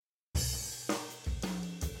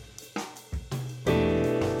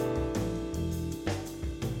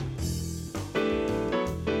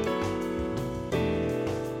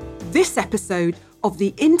This episode of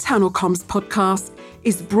the Internal Comms podcast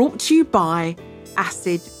is brought to you by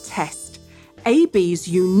Acid Test, AB's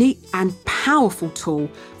unique and powerful tool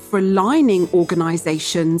for aligning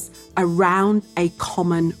organisations around a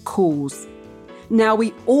common cause. Now,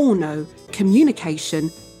 we all know communication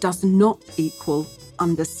does not equal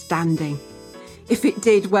understanding. If it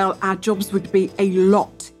did, well, our jobs would be a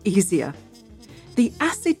lot easier. The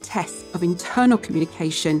acid test of internal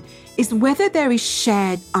communication is whether there is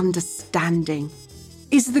shared understanding.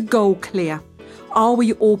 Is the goal clear? Are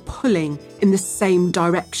we all pulling in the same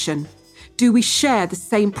direction? Do we share the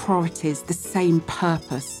same priorities, the same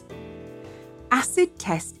purpose? Acid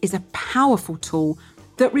test is a powerful tool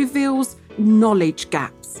that reveals knowledge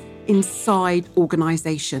gaps inside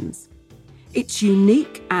organisations. Its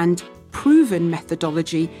unique and proven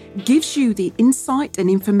methodology gives you the insight and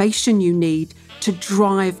information you need to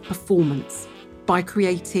drive performance by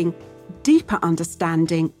creating deeper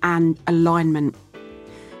understanding and alignment.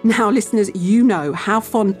 Now, listeners, you know how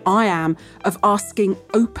fond I am of asking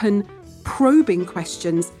open, probing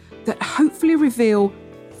questions that hopefully reveal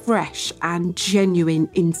fresh and genuine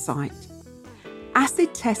insight.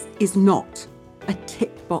 Acid test is not a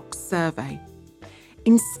tick box survey.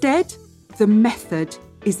 Instead, the method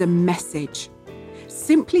is a message.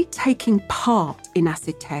 Simply taking part in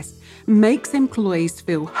acid test makes employees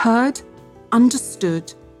feel heard,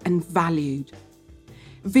 understood, and valued.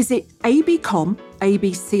 Visit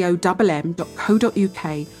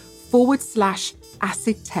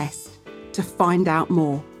abcom.co.uk/acid test to find out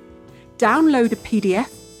more. Download a PDF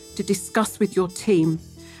to discuss with your team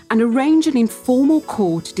and arrange an informal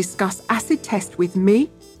call to discuss acid test with me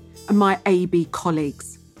and my AB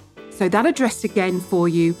colleagues. So that address again for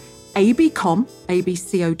you,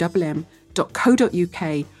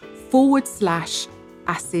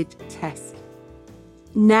 abcom.co.uk/acid test.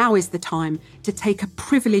 Now is the time to take a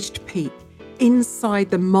privileged peek inside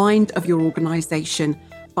the mind of your organisation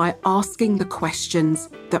by asking the questions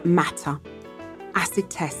that matter. Acid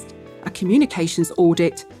test, a communications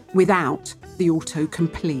audit without the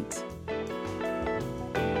autocomplete.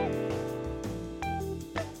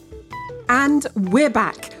 And we're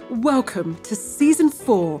back. Welcome to Season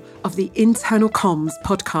 4 of the Internal Comms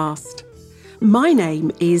podcast. My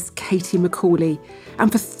name is Katie McCauley,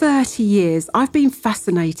 and for 30 years I've been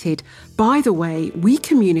fascinated by the way we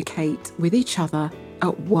communicate with each other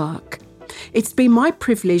at work. It's been my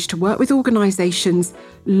privilege to work with organisations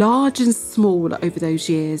large and small over those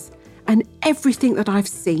years, and everything that I've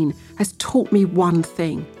seen has taught me one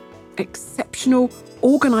thing: exceptional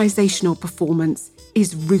organisational performance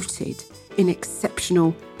is rooted in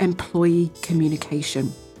exceptional employee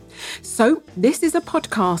communication. So this is a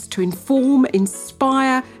podcast to inform,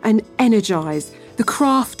 inspire and energise the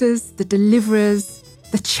crafters, the deliverers,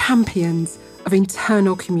 the champions of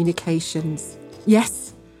internal communications.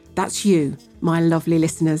 Yes, that's you, my lovely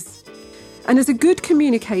listeners. And as a good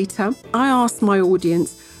communicator, I asked my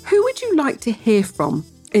audience, who would you like to hear from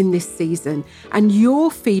in this season? And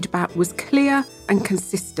your feedback was clear and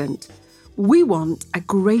consistent. We want a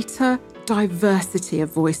greater diversity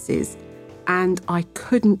of voices, and I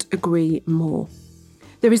couldn't agree more.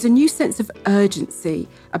 There is a new sense of urgency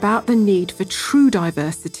about the need for true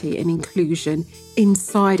diversity and inclusion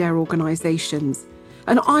inside our organisations,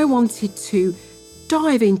 and I wanted to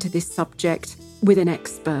dive into this subject with an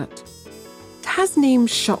expert. Tasneem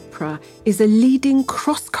Chopra is a leading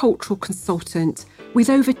cross-cultural consultant with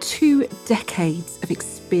over 2 decades of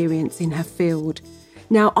experience in her field.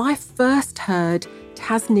 Now, I first heard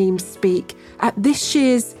Tasneem speak at this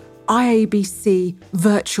year's IABC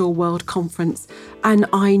Virtual World Conference, and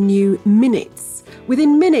I knew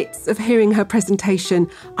within minutes of hearing her presentation,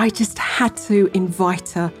 I just had to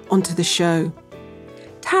invite her onto the show.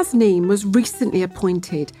 Tasneem was recently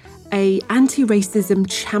appointed an anti-racism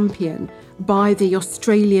champion by the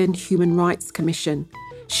Australian Human Rights Commission.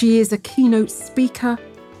 She is a keynote speaker,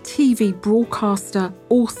 TV broadcaster,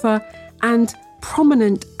 author, and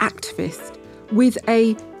prominent activist with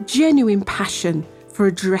a genuine passion for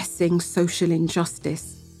addressing social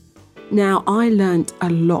injustice. Now, I learnt a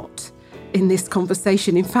lot in this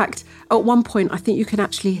conversation. In fact, at one point, I think you can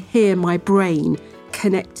actually hear my brain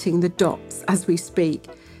connecting the dots as we speak.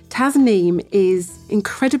 Tasneem is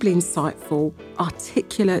incredibly insightful,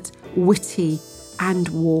 articulate, witty, and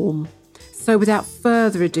warm. So without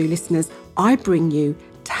further ado, listeners, I bring you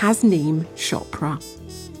Tasneem Chopra.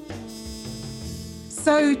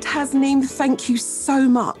 So, Tasneem, thank you so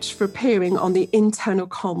much for appearing on the Internal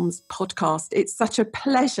Comms podcast. It's such a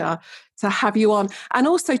pleasure to have you on, and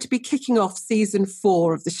also to be kicking off season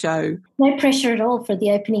 4 of the show. No pressure at all for the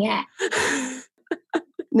opening act.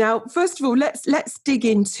 Now, first of all, let's dig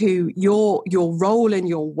into your role and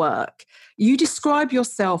your work. You describe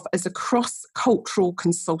yourself as a cross-cultural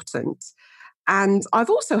consultant. And I've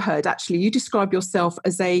also heard, actually, you describe yourself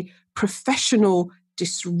as a professional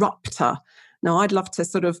disruptor. Now, I'd love to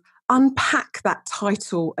sort of unpack that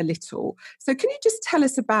title a little. So can you just tell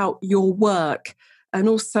us about your work and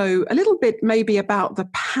also a little bit maybe about the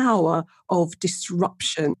power of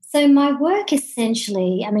disruption? So my work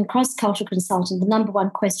essentially, cross-cultural consultant, the number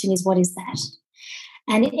one question is, what is that?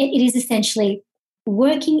 And it is essentially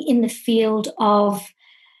working in the field of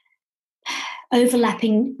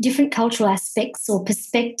overlapping different cultural aspects or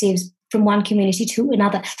perspectives from one community to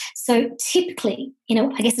another. So typically,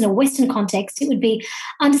 I guess in a Western context, it would be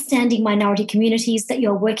understanding minority communities that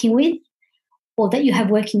you're working with or that you have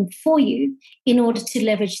working for you in order to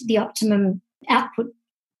leverage the optimum output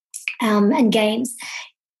and gains.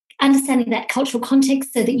 Understanding that cultural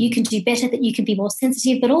context so that you can do better, that you can be more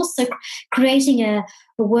sensitive, but also creating a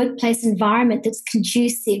workplace environment that's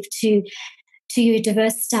conducive to your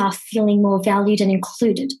diverse staff feeling more valued and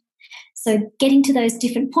included. So getting to those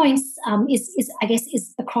different points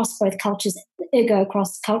is across both cultures, ergo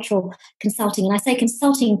across cultural consulting. And I say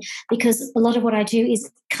consulting because a lot of what I do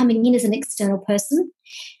is coming in as an external person,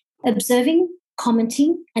 observing,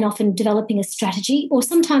 commenting, and often developing a strategy, or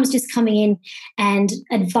sometimes just coming in and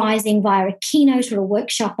advising via a keynote or a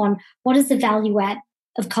workshop on what is the value add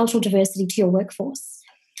of cultural diversity to your workforce.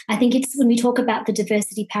 I think it's when we talk about the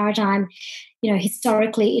diversity paradigm,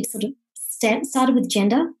 historically it sort of started with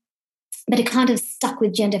gender, but it kind of stuck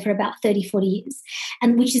with gender for about 30, 40 years,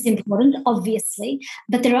 and which is important, obviously,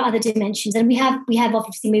 but there are other dimensions. And we have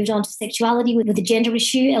obviously moved on to sexuality with the gender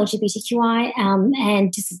issue, LGBTQI,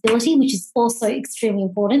 and disability, which is also extremely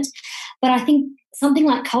important. But I think something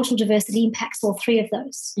like cultural diversity impacts all three of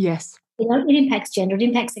those. Yes. It impacts gender, it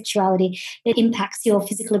impacts sexuality, it impacts your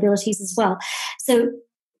physical abilities as well. So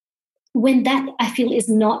when that, I feel, is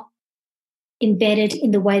not embedded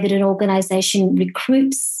in the way that an organisation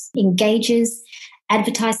recruits, engages,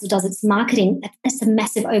 advertises, does its marketing, that's a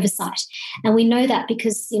massive oversight. And we know that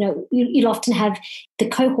because, you'll often have the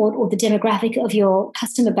cohort or the demographic of your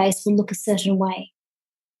customer base will look a certain way.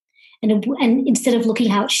 And instead of looking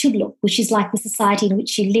how it should look, which is like the society in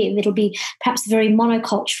which you live, it'll be perhaps very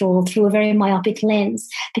monocultural through a very myopic lens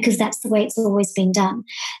because that's the way it's always been done.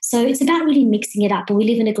 So it's about really mixing it up. And we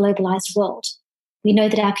live in a globalised world. We know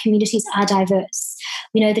that our communities are diverse.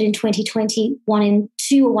 We know that in 2020, 1 in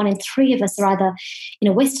 2 or 1 in 3 of us are either, in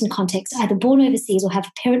a Western context, either born overseas or have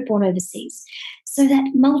a parent born overseas. So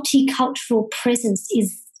that multicultural presence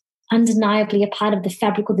is undeniably a part of the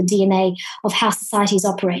fabric or the DNA of how societies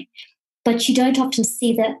operate. But you don't often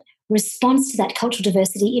see that response to that cultural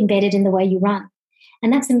diversity embedded in the way you run.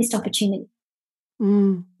 And that's a missed opportunity.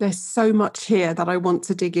 There's so much here that I want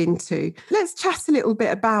to dig into. Let's chat a little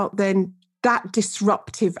bit about then that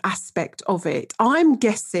disruptive aspect of it. I'm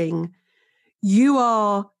guessing you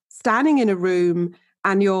are standing in a room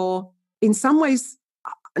and you're in some ways,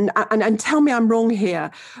 and tell me I'm wrong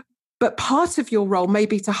here, but part of your role may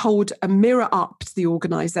be to hold a mirror up to the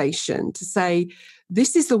organisation to say,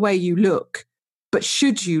 this is the way you look, but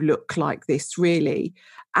should you look like this really?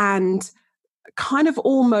 And kind of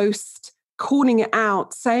almost calling it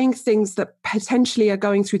out, saying things that potentially are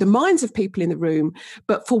going through the minds of people in the room,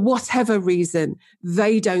 but for whatever reason,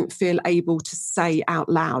 they don't feel able to say out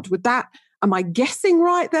loud. Am I guessing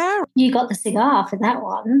right there? You got the cigar for that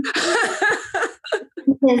one.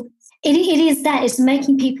 It is that. It's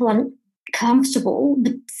making people uncomfortable,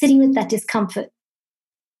 but sitting with that discomfort.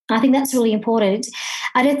 I think that's really important.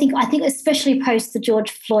 I think especially post the George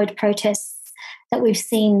Floyd protests that we've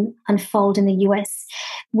seen unfold in the US,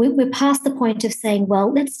 we're past the point of saying,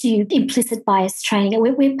 well, let's do implicit bias training.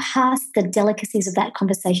 We're past the delicacies of that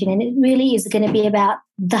conversation, and it really is going to be about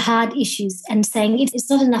the hard issues and saying it's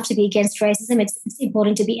not enough to be against racism, it's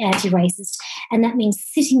important to be anti-racist. And that means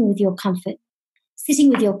sitting with your comfort, sitting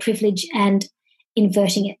with your privilege and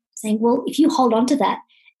inverting it, saying, well, if you hold on to that,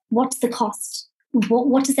 what's the cost?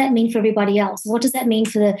 What does that mean for everybody else? What does that mean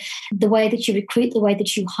for the way that you recruit, the way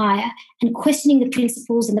that you hire? And questioning the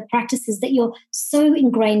principles and the practices that you're so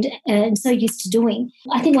ingrained and so used to doing.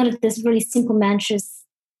 I think one of those really simple mantras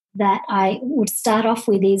that I would start off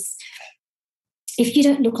with is, if you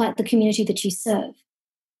don't look like the community that you serve,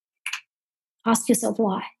 ask yourself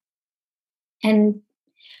why. And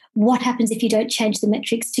what happens if you don't change the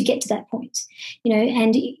metrics to get to that point?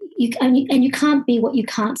 And you can't be what you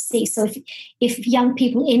can't see. So if young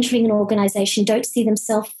people entering an organisation don't see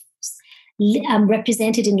themselves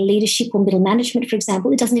represented in leadership or middle management, for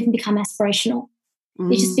example, it doesn't even become aspirational.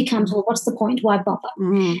 It just becomes, well, what's the point? Why bother?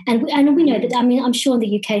 And we know that, I mean, I'm sure in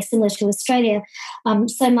the UK, similar to Australia,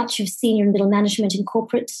 so much of senior and middle management in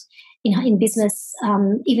corporate, in business,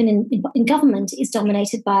 even in government, is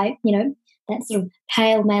dominated by, that sort of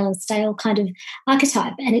pale, male and stale kind of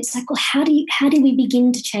archetype. And it's like, well, how do we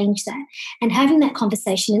begin to change that? And having that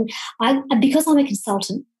conversation, and because I'm a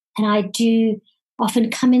consultant and I do often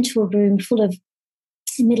come into a room full of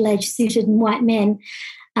middle-aged suited and white men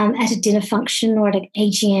at a dinner function or at an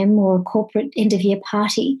AGM or a corporate end-of-year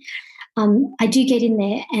party, I do get in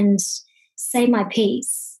there and say my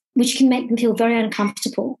piece, which can make them feel very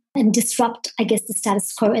uncomfortable and disrupt, I guess, the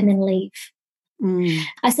status quo and then leave.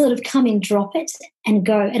 I sort of come in, drop it and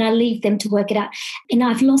go, and I leave them to work it out. And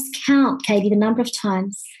I've lost count, Katie, the number of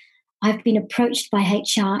times I've been approached by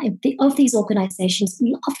HR of these organisations,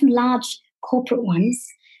 often large corporate ones,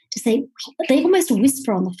 to say, they almost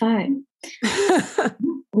whisper on the phone,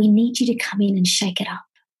 we need you to come in and shake it up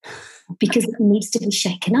because it needs to be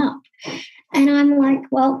shaken up. And I'm like,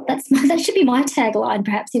 well, that should be my tagline,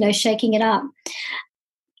 perhaps, shaking it up.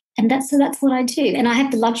 And that's what I do. And I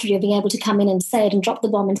have the luxury of being able to come in and say it and drop the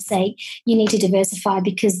bomb and say, you need to diversify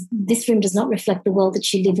because this room does not reflect the world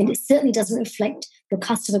that you live in. It certainly doesn't reflect your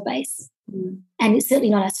customer base. And it's certainly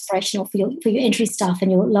not aspirational for your entry staff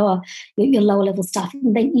and your lower level staff.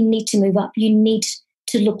 Then you need to move up. You need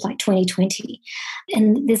to look like 2020.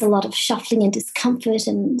 And there's a lot of shuffling and discomfort.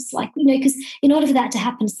 And it's like, because in order for that to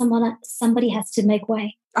happen, somebody has to make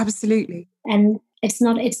way. Absolutely. And it's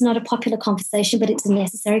not a popular conversation, but it's a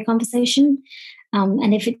necessary conversation.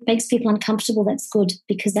 And if it makes people uncomfortable, that's good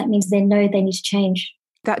because that means they know they need to change.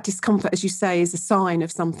 That discomfort, as you say, is a sign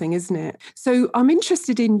of something, isn't it? So I'm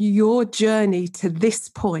interested in your journey to this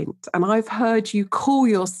point, and I've heard you call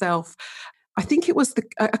yourself, I think it was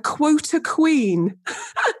a quota queen,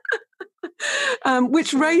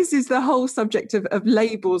 which raises the whole subject of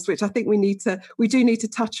labels, which I think we do need to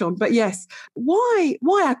touch on. But yes, why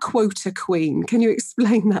a quota queen? Can you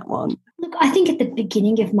explain that one? Look, I think at the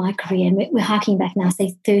beginning of my career, and we're harking back now,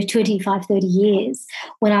 say 25, 30 years,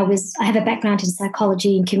 when I have a background in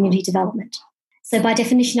psychology and community development. So by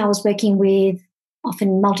definition, I was working with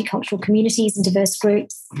often multicultural communities and diverse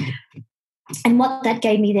groups. And what that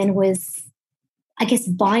gave me then was, I guess,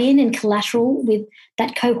 buy-in and collateral with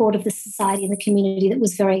that cohort of the society and the community that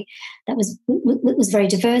was very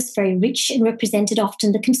diverse, very rich, and represented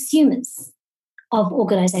often the consumers of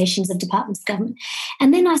organisations, of departments of government.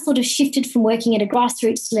 And then I sort of shifted from working at a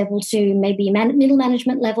grassroots level to maybe a middle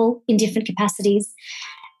management level in different capacities.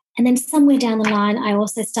 And then somewhere down the line, I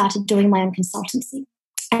also started doing my own consultancy.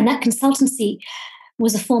 And that consultancy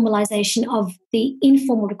was a formalisation of the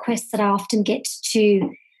informal requests that I often get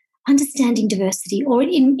to understanding diversity, or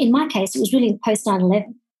in my case, it was really post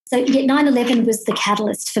 9/11. So 9/11 was the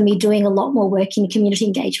catalyst for me doing a lot more work in community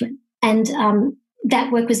engagement. And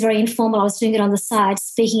that work was very informal. I was doing it on the side,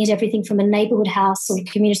 speaking at everything from a neighbourhood house or a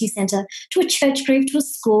community centre to a church group to a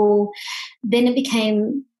school. Then it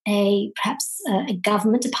became perhaps a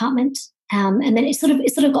government department, and then it sort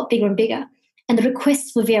of got bigger and bigger. And the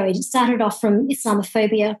requests were varied. It started off from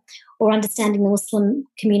Islamophobia or understanding the Muslim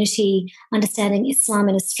community, understanding Islam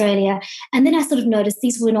in Australia. And then I sort of noticed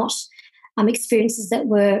these were not experiences that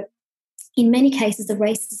were, in many cases, the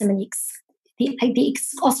racism and the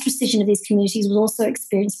ostracism of these communities was also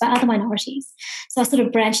experienced by other minorities. So I sort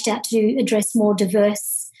of branched out to address more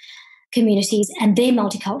diverse communities and their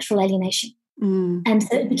multicultural alienation. And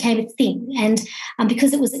so it became a thing. And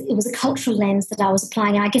because it was a cultural lens that I was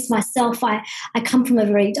applying, I guess myself, I come from a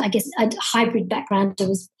hybrid background. I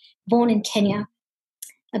was born in Kenya,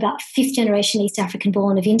 about fifth generation East African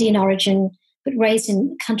born of Indian origin, but raised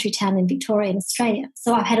in a country town in Victoria in Australia.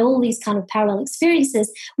 So I've had all these kind of parallel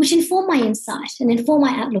experiences which inform my insight and inform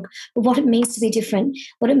my outlook of what it means to be different,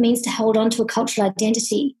 what it means to hold on to a cultural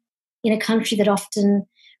identity in a country that often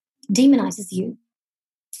demonises you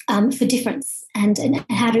for difference, and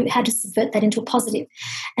how to subvert that into a positive.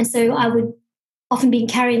 And so I would often be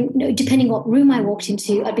carrying, depending what room I walked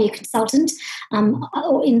into, I'd be a consultant,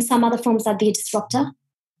 or in some other forms I'd be a disruptor,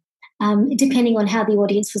 depending on how the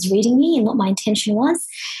audience was reading me and what my intention was.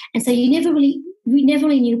 And so we never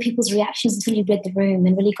really knew people's reactions until you read the room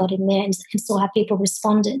and really got in there and saw how people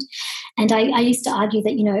responded. And I used to argue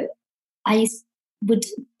that, I would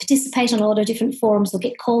participate on a lot of different forums or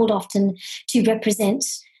get called often to represent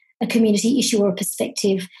a community issue or a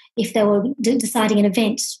perspective if they were deciding an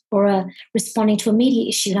event or responding to a media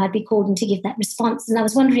issue, and I'd be called in to give that response. And I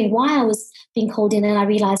was wondering why I was being called in, and I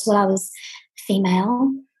realised, I was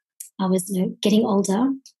female, I was getting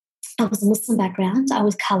older, I was a Muslim background, I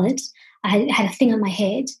was coloured, I had a thing on my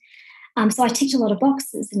head. So I ticked a lot of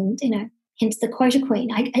boxes, and hence the quota queen.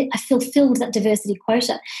 I feel filled with that diversity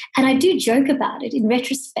quota. And I do joke about it in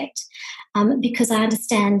retrospect because I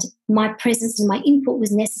understand my presence and my input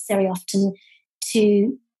was necessary often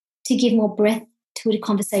to give more breadth to a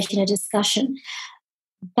conversation, a discussion.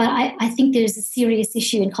 But I think there's a serious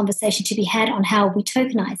issue in conversation to be had on how we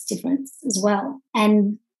tokenize difference as well.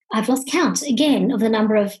 And I've lost count, again, of the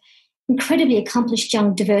number of incredibly accomplished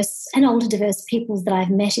young, diverse and older diverse people that I've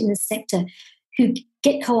met in this sector who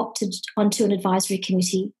get co-opted onto an advisory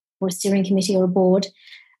committee or a steering committee or a board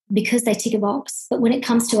because they tick a box. But when it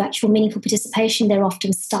comes to actual meaningful participation, they're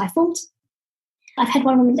often stifled. I've had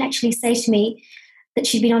one woman actually say to me that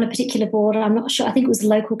she'd been on a particular board, I'm not sure, I think it was a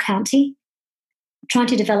local county, trying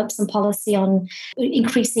to develop some policy on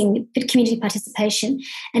increasing community participation.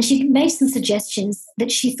 And she made some suggestions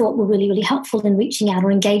that she thought were really, really helpful in reaching out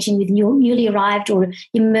or engaging with newly arrived or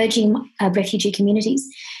emerging refugee communities.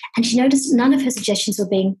 And she noticed none of her suggestions were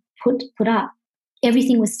being put up.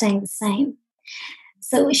 Everything was staying the same.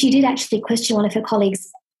 So she did actually question one of her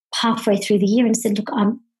colleagues halfway through the year and said, look,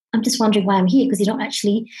 I'm just wondering why I'm here because you're not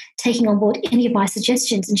actually taking on board any of my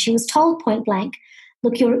suggestions. And she was told point blank,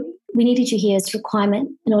 look, we needed you here as a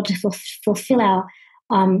requirement in order to fulfill our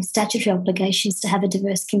statutory obligations to have a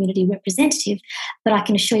diverse community representative. But I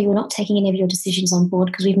can assure you we're not taking any of your decisions on board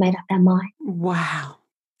because we've made up our mind. Wow.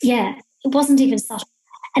 Yeah, it wasn't even subtle.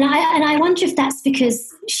 And I wonder if that's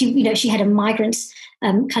because she had a migrant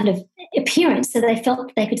kind of appearance, so they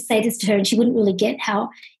felt they could say this to her and she wouldn't really get how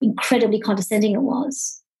incredibly condescending it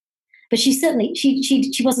was. But she certainly,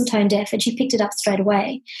 she wasn't tone deaf and she picked it up straight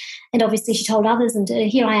away. And obviously she told others and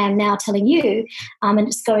here I am now telling you and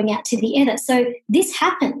it's going out to the ether. So this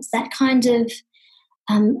happens, that kind of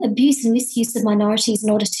abuse and misuse of minorities in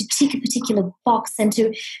order to tick a particular box and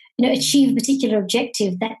to achieve a particular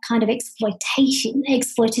objective, that kind of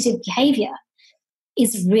exploitative behaviour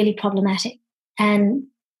is really problematic. And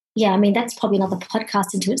yeah, I mean, that's probably another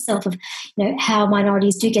podcast into itself of, how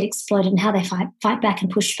minorities do get exploited and how they fight back and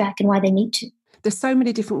push back and why they need to. There's so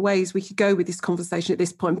many different ways we could go with this conversation at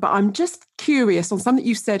this point, but I'm just curious on something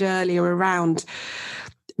you said earlier around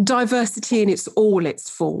diversity in all its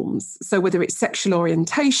forms. So whether it's sexual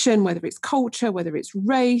orientation, whether it's culture, whether it's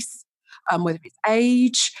race, whether it's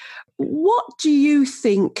age, what do you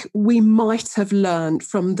think we might have learned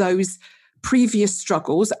from those previous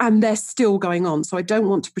struggles? And they're still going on. So I don't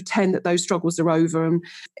want to pretend that those struggles are over and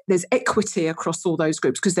there's equity across all those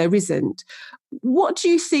groups because there isn't. What do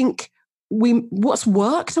you think what's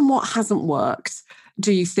worked and what hasn't worked,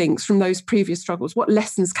 do you think, from those previous struggles? What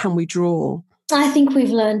lessons can we draw? I think we've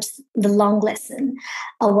learned the long lesson,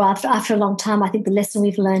 or after a long time, I think the lesson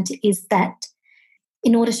we've learned is that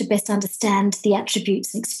in order to best understand the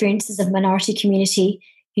attributes and experiences of a minority community,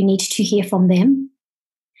 you need to hear from them.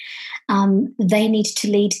 They need to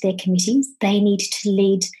lead their committees. They need to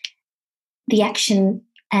lead the action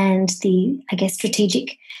and the,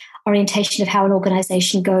 strategic orientation of how an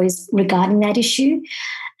organisation goes regarding that issue.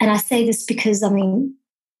 And I say this because,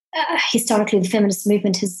 historically the feminist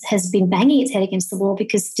movement has been banging its head against the wall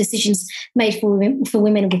because decisions made for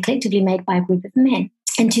women were collectively made by a group of men.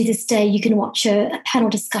 And to this day, you can watch a panel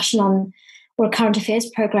discussion or a current affairs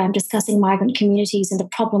program discussing migrant communities and the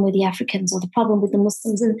problem with the Africans or the problem with the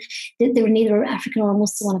Muslims, and there were neither an African or a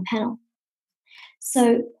Muslim on a panel.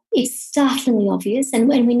 So it's startlingly obvious, and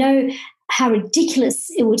we know how ridiculous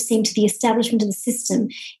it would seem to the establishment of the system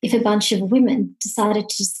if a bunch of women decided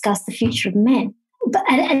to discuss the future of men. But,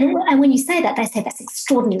 and when you say that, they say that's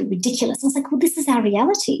extraordinarily ridiculous. I was like, well, this is our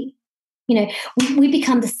reality. We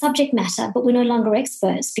become the subject matter, but we're no longer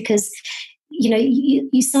experts because,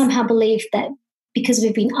 you somehow believe that because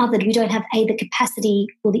we've been othered, we don't have the capacity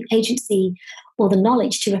or the agency or the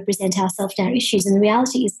knowledge to represent ourselves and our issues. And the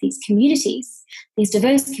reality is these communities, these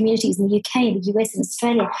diverse communities in the UK, the US and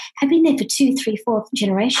Australia have been there for 2, 3, 4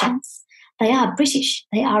 generations. They are British,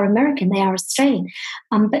 they are American, they are Australian,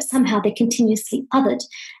 but somehow they're continuously othered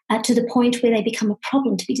to the point where they become a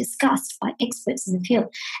problem to be discussed by experts in the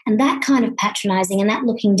field. And that kind of patronising and that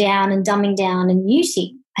looking down and dumbing down and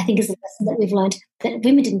muting, I think, is a lesson that we've learned that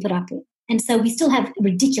women didn't put up with. And so we still have a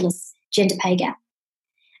ridiculous gender pay gap.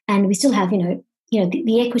 And we still have, the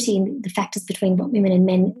equity and the factors between what women and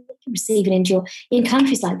men receive and endure in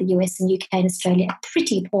countries like the US and UK and Australia are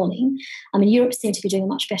pretty appalling. Europe seems to be doing a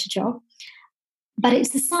much better job. But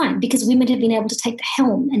it's a sign because women have been able to take the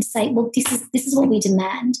helm and say, well, this is what we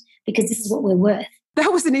demand because this is what we're worth.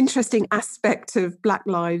 That was an interesting aspect of Black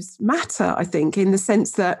Lives Matter, I think, in the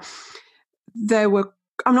sense that I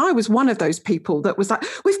was one of those people that was like,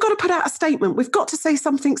 we've got to put out a statement. We've got to say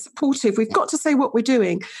something supportive. We've got to say what we're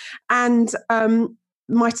doing. And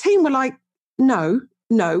my team were like, no,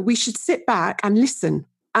 no, we should sit back and listen.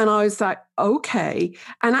 And I was like, okay.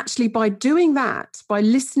 And actually by doing that, by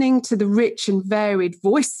listening to the rich and varied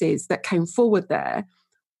voices that came forward there,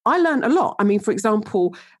 I learned a lot. I mean, for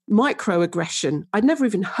example, microaggression. I'd never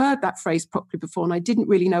even heard that phrase properly before, and I didn't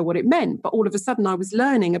really know what it meant. But all of a sudden I was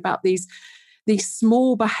learning about these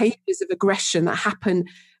small behaviors of aggression that happen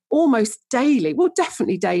almost daily, well,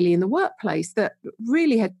 definitely daily in the workplace, that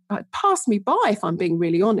really had passed me by, if I'm being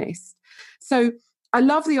really honest. So I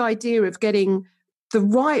love the idea of getting the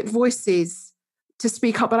right voices to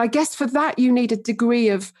speak up. But I guess for that, you need a degree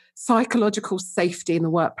of psychological safety in the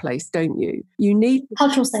workplace, don't you? You need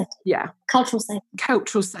cultural safety. Yeah. Cultural safety.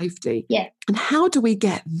 Cultural safety. Yeah. And how do we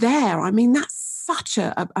get there? I mean, that's such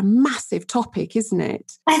a massive topic, isn't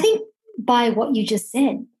it? I think by what you just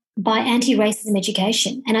said, by anti-racism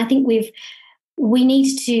education. And I think we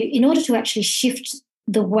need to, in order to actually shift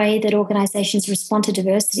the way that organisations respond to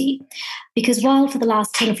diversity, because while for the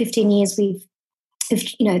last 10 or 15 years we've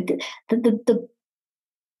you know, the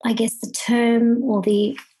I guess the term or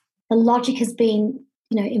the logic has been,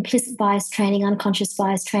 you know, implicit bias training, unconscious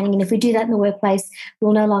bias training, and if we do that in the workplace,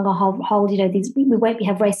 we'll no longer hold you know, these, we won't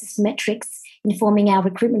have racist metrics informing our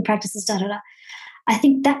recruitment practices. I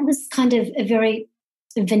think that was kind of a very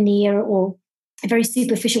veneer or a very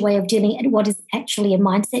superficial way of dealing at what is actually a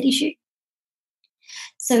mindset issue.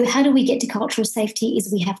 So how do we get to cultural safety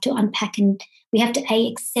is we have to unpack and we have to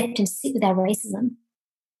accept and sit with our racism.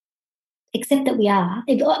 Accept that we are.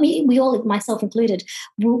 I mean, we all, myself included,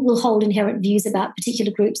 will hold inherent views about particular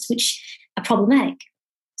groups which are problematic.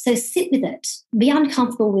 So sit with it, be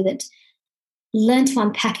uncomfortable with it, learn to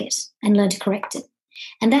unpack it and learn to correct it.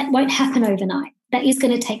 And that won't happen overnight. That is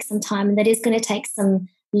going to take some time, and that is going to take some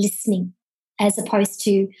listening as opposed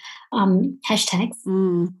to hashtags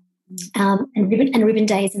and ribbon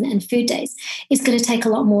days and food days. It's going to take a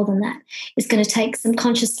lot more than that. It's going to take some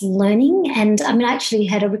conscious learning. And I mean, I actually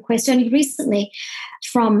had a request only recently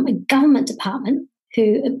from a government department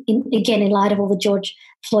who, again, in light of all the George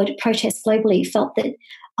Floyd protests globally, felt that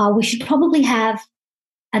we should probably have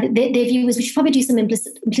their view was we should probably do some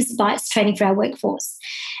implicit bias training for our workforce.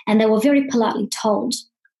 And they were very politely told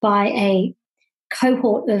by a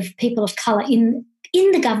cohort of people of colour in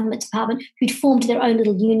the government department who'd formed their own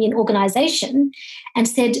little union organisation and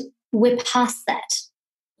said, we're past that.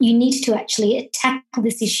 You need to actually tackle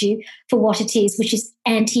this issue for what it is, which is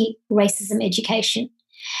anti-racism education.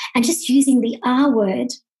 And just using the R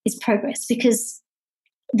word is progress, because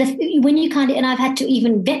when you kind of, and I've had to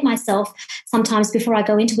even vet myself sometimes before I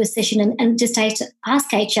go into a session and just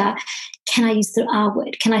ask HR, can I use the R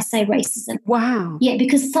word? Can I say racism? Wow. Yeah,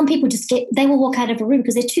 because some people they will walk out of a room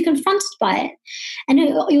because they're too confronted by it. And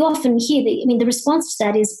you often hear the response to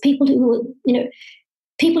that is people who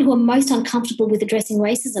are most uncomfortable with addressing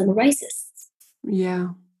racism are racists.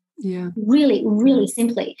 Yeah, yeah. Really, really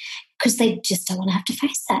simply, because they just don't want to have to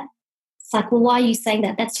face that. It's like, well, why are you saying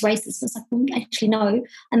that? That's racist. It's like, well, actually, no,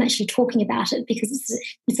 I'm actually talking about it because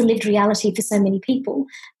it's a lived reality for so many people,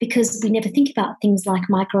 because we never think about things like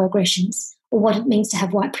microaggressions or what it means to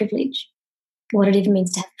have white privilege, what it even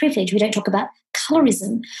means to have privilege. We don't talk about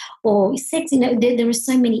colorism or sex. There are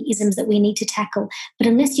so many isms that we need to tackle. But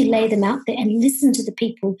unless you lay them out there and listen to the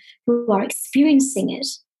people who are experiencing it,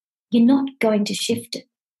 you're not going to shift it.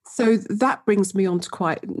 So that brings me on to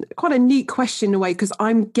quite a neat question in a way, because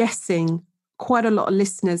I'm guessing quite a lot of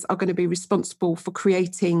listeners are going to be responsible for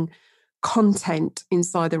creating content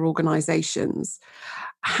inside their organisations.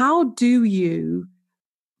 How do you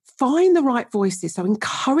find the right voices? So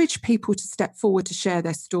encourage people to step forward to share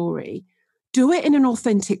their story, do it in an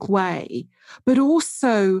authentic way, but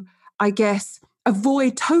also, I guess,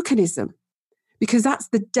 avoid tokenism. Because that's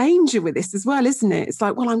the danger with this as well, isn't it? It's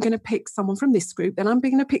like, well, I'm going to pick someone from this group, then I'm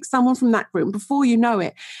going to pick someone from that group. And before you know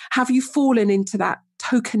it, have you fallen into that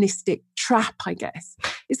tokenistic trap, I guess?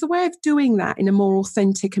 It's a way of doing that in a more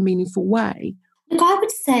authentic and meaningful way. Look, I would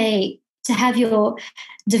say to have your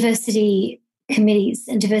diversity committees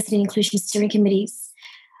and diversity and inclusion steering committees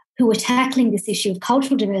who are tackling this issue of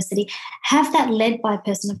cultural diversity, have that led by a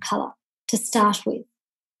person of colour to start with.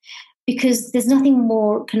 Because there's nothing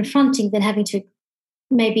more confronting than having to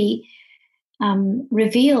maybe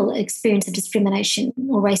reveal an experience of discrimination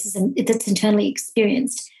or racism that's internally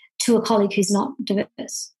experienced to a colleague who's not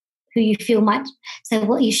diverse, who you feel might say,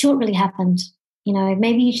 well, are you sure it really happened?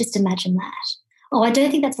 Maybe you just imagine that. Oh, I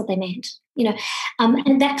don't think that's what they meant.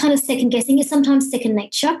 And that kind of second guessing is sometimes second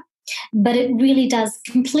nature, but it really does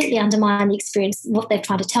completely undermine the experience of what they're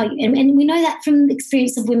trying to tell you. And we know that from the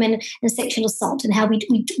experience of women and sexual assault, and how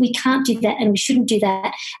we can't do that and we shouldn't do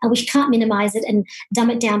that, and we can't minimise it and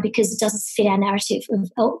dumb it down because it doesn't fit our narrative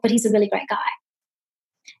of, oh, but he's a really great guy.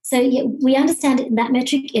 So yeah, we understand it in that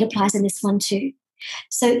metric, it applies in this one too.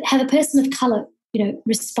 So have a person of colour,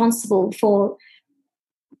 responsible for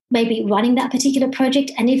maybe running that particular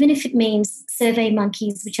project. And even if it means survey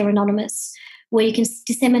monkeys, which are anonymous, where you can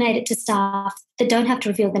disseminate it to staff that don't have to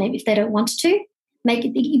reveal their name if they don't want to, but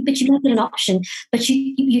you make it an option, but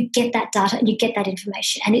you get that data and you get that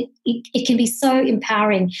information. And it can be so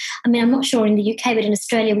empowering. I mean, I'm not sure in the UK, but in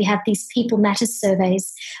Australia, we have these People Matters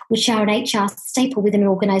surveys, which are an HR staple within an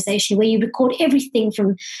organisation where you record everything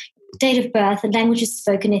from date of birth and languages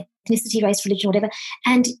spoken, ethnicity, race, religion, whatever.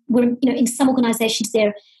 And we're, in some organisations,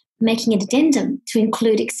 they're making an addendum to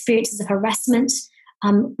include experiences of harassment,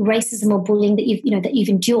 racism or bullying that you've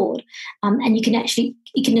endured, and you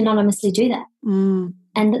can anonymously do that, and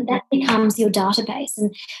that becomes your database.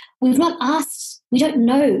 And we don't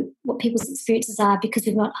know what people's experiences are because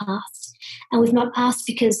we've not asked, and we've not asked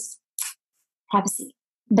because privacy.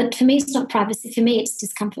 But for me, it's not privacy. For me, it's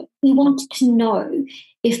discomfort. We want to know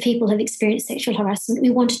if people have experienced sexual harassment. We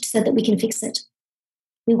want it so that we can fix it.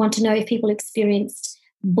 We want to know if people experienced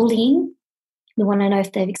bullying. We want to know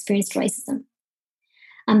if they've experienced racism.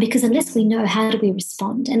 Because unless we know, how do we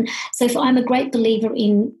respond? And so if I'm a great believer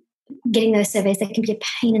in getting those surveys, they can be a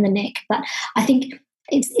pain in the neck. But I think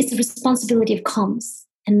it's the responsibility of comms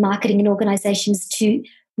and marketing and organisations to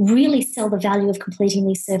really sell the value of completing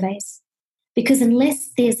these surveys. Because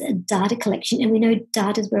unless there's a data collection, and we know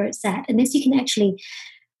data is where it's at, unless you can actually,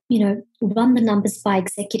 run the numbers by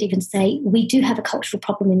executive and say, we do have a cultural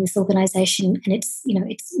problem in this organisation, and it's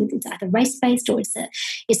either race-based or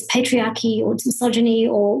it's patriarchy or it's misogyny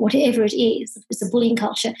or whatever it is. It's a bullying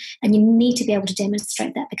culture, and you need to be able to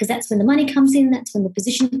demonstrate that, because that's when the money comes in, that's when the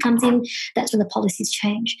position comes in, that's when the policies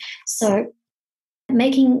change. So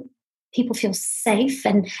making people feel safe,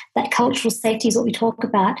 and that cultural safety is what we talk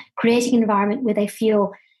about, creating an environment where they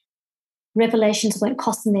feel revelations won't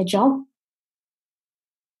cost them their job,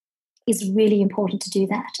 is really important to do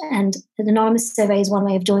that. And an anonymous survey is one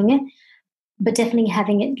way of doing it, but definitely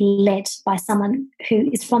having it led by someone who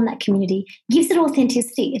is from that community gives it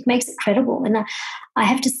authenticity. It makes it credible. And I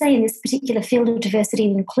have to say, in this particular field of diversity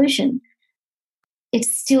and inclusion, it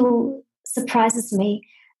still surprises me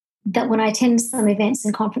that when I attend some events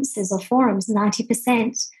and conferences or forums,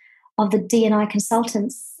 90% of the D&I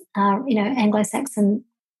consultants are, Anglo-Saxon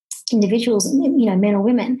individuals, men or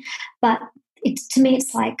women. But to me,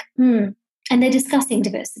 it's like, and they're discussing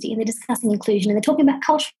diversity and they're discussing inclusion and they're talking about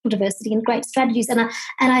cultural diversity and great strategies. And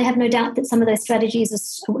I have no doubt that some of those strategies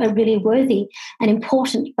are really worthy and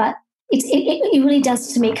important, but it really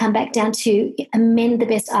does, to me, come back down to men, the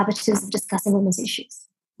best arbiters of discussing women's issues.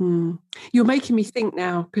 You're making me think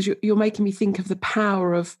now, because you're making me think of the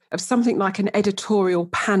power of something like an editorial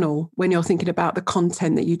panel when you're thinking about the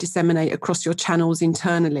content that you disseminate across your channels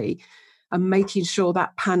internally, and making sure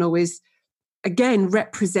that panel is, again,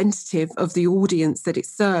 representative of the audience that it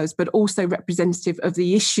serves, but also representative of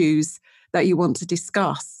the issues that you want to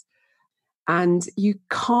discuss. And you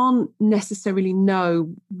can't necessarily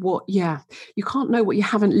know you can't know what you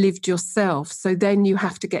haven't lived yourself. So then you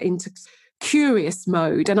have to get into curious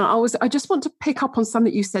mode. And I just want to pick up on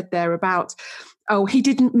something you said there about, he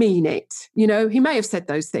didn't mean it. He may have said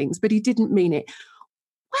those things, but he didn't mean it.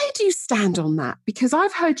 Where do you stand on that? Because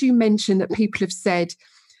I've heard you mention that people have said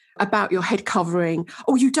about your head covering,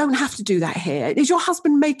 you don't have to do that here. Is your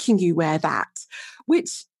husband making you wear that?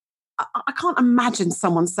 Which I can't imagine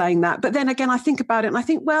someone saying that. But then again, I think about it and I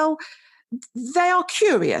think, well, they are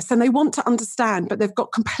curious and they want to understand, but they've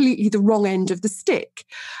got completely the wrong end of the stick.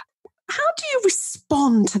 How do you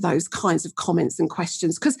respond to those kinds of comments and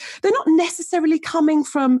questions? Because they're not necessarily coming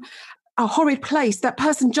from a horrid place. That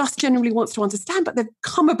person just genuinely wants to understand, but they've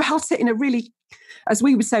come about it in a really, as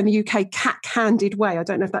we would say in the UK, cack-handed way. I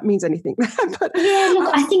don't know if that means anything. But yeah,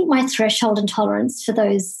 look, I think my threshold and tolerance for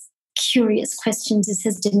those curious questions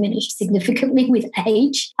has diminished significantly with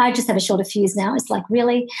age. I just have a shorter fuse now. It's like,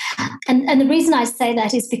 really? And the reason I say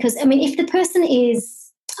that is because, if the person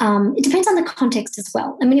is, it depends on the context as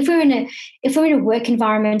well. If we're in a work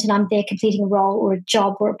environment and I'm there completing a role or a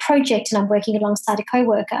job or a project and I'm working alongside a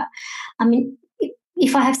co-worker,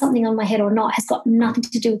 if I have something on my head or not has got nothing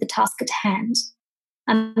to do with the task at hand.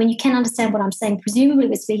 You can understand what I'm saying. Presumably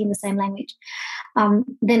we're speaking the same language.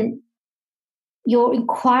 Then your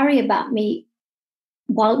inquiry about me,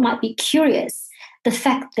 while it might be curious, the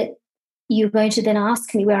fact that you're going to then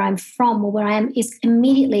ask me where I'm from or where I am is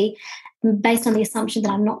immediately based on the assumption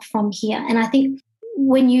that I'm not from here. And I think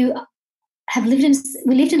when you have lived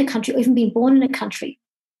in a country or even been born in a country,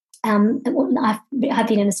 I've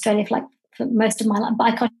been in Australia for for most of my life. But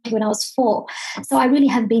I got here when I was 4, so I really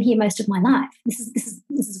have been here most of my life. This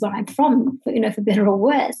is where I'm from, for better or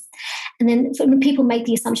worse. And then when people make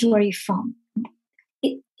the assumption, where are you from?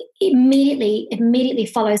 It immediately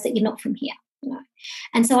follows that you're not from here.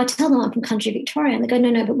 And so I tell them I'm from country Victoria, and they go,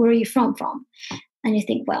 no, but where are you from? And you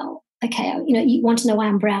think, well, okay, you want to know why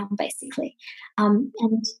I'm brown, basically, and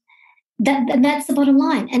that's the bottom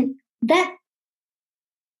line. And that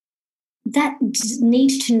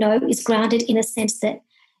need to know is grounded in a sense that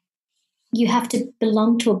you have to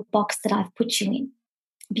belong to a box that I've put you in,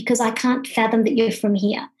 because I can't fathom that you're from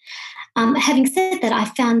here. Having said that, I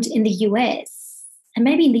found in the US and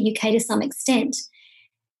maybe in the UK to some extent,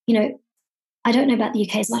 I don't know about the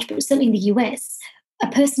UK as much, but certainly in the US,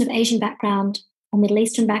 a person of Asian background or Middle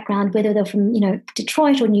Eastern background, whether they're from,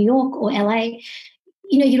 Detroit or New York or LA,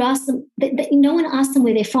 you'd ask them, no one asks them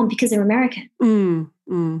where they're from because they're American.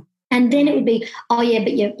 And then it would be, oh yeah,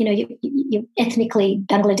 but you're ethnically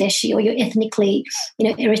Bangladeshi, or you're ethnically,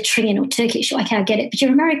 Eritrean or Turkish. Okay, I get it, but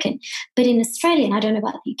you're American. But in Australia, and I don't know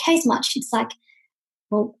about the UK as much, it's like,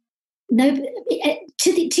 well, no,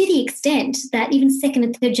 to the extent that even second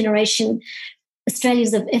and third generation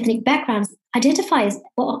Australians of ethnic backgrounds identify as,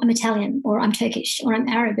 well, I'm Italian, or I'm Turkish, or I'm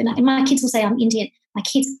Arab, and my kids will say I'm Indian. My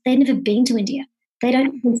kids, they've never been to India. They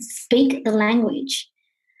don't even speak the language,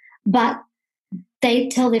 but they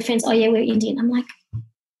tell their friends, oh yeah, we're Indian. I'm like,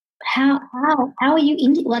 how are you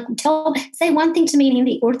Indian? Like, say one thing to me in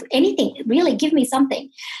Hindi, or anything, really, give me something.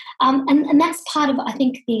 And that's part of, I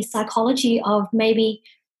think, the psychology of maybe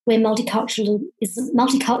where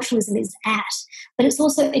multiculturalism is at. But it's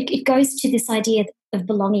also, it goes to this idea of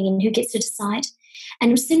belonging and who gets to decide.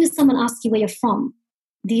 And as soon as someone asks you where you're from,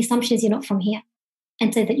 the assumption is you're not from here,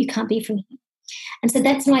 and so that you can't be from here. And so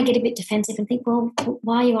that's when I get a bit defensive and think, well,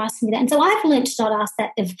 why are you asking me that? And so I've learned to not ask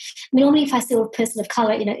that. Normally if I see a person of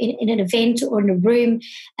colour, in an event or in a room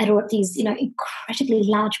or at these, incredibly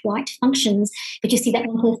large white functions, but you see that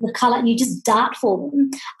one person of colour and you just dart for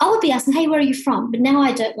them, I would be asking, hey, where are you from? But now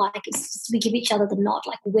I don't like it. It's just we give each other the nod,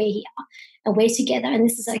 like we're here and we're together and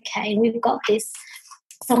this is okay and we've got this.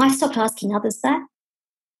 So I've stopped asking others that.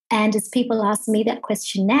 And as people ask me that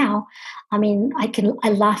question now, I mean, I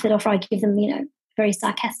laugh it off, or I give them, very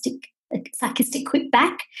sarcastic quip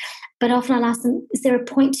back. But often I'll ask them, is there a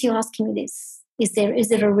point to you asking me this? Is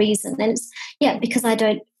there a reason? And it's, because I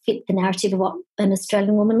don't fit the narrative of what an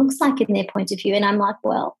Australian woman looks like in their point of view. And I'm like,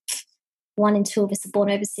 well, 1 in 2 of us are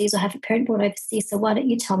born overseas or have a parent born overseas, so why don't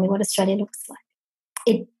you tell me what Australia looks like?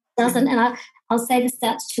 It doesn't, and I'll say this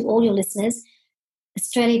out to all your listeners,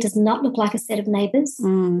 Australia does not look like a set of neighbours,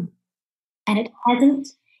 and it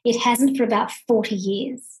hasn't for about 40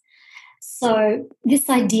 years. So this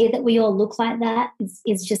idea that we all look like that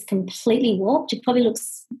is just completely warped. It probably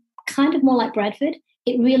looks kind of more like Bradford.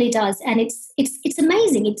 It really does, and it's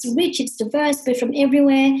amazing. It's rich, it's diverse, but from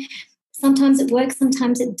everywhere. Sometimes it works,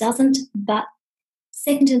 sometimes it doesn't. But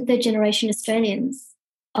second and third generation Australians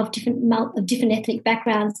of different ethnic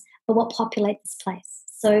backgrounds are what populate this place.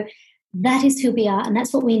 So that is who we are, and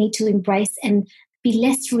that's what we need to embrace and be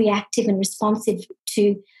less reactive and responsive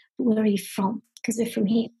to where are you from, because we're from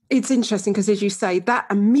here. It's interesting because, as you say, that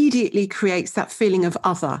immediately creates that feeling of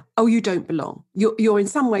other. Oh, you don't belong. You're in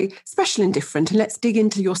some way special and different, and let's dig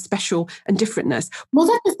into your special and differentness. Well,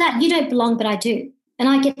 not just that. You don't belong, but I do. And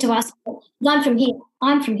I get to ask, I'm from here.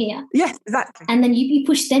 I'm from here. Yes, exactly. And then you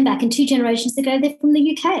push them back, and 2 generations ago, they're from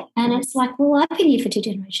the UK. And it's like, well, I've been here for 2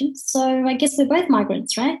 generations, so I guess we're both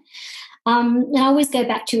migrants, right? And I always go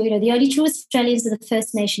back to, the only true Australians are the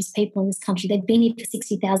First Nations people in this country. They've been here for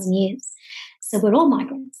 60,000 years. So we're all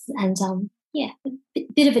migrants. And, a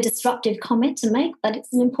bit of a disruptive comment to make, but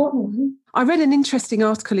it's an important one. I read an interesting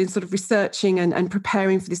article in sort of researching and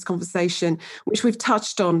preparing for this conversation, which we've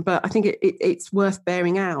touched on, but I think it's worth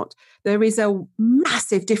bearing out. There is a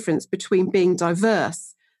massive difference between being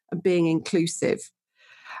diverse and being inclusive.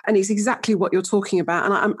 And it's exactly what you're talking about.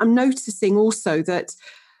 And I'm noticing also that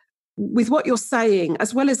with what you're saying,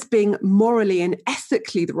 as well as being morally and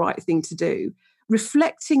ethically the right thing to do,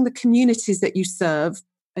 reflecting the communities that you serve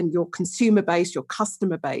and your consumer base, your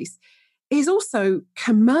customer base, is also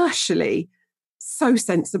commercially so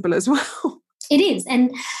sensible as well. It is.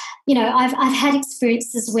 And, I've had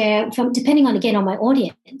experiences where, depending on my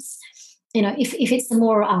audience, if it's a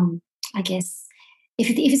more, if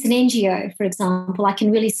it's an NGO, for example, I can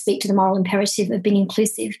really speak to the moral imperative of being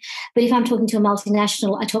inclusive. But if I'm talking to a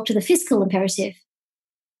multinational, I talk to the fiscal imperative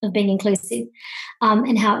of being inclusive,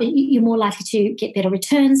 and how you're more likely to get better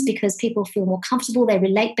returns because people feel more comfortable, they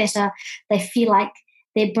relate better, they feel like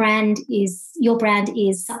your brand is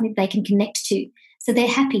something they can connect to. So they're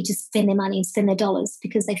happy to spend their money and spend their dollars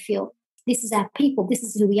because they feel This is our people. This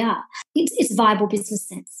is who we are. It's viable business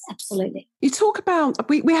sense. Absolutely. You talk about,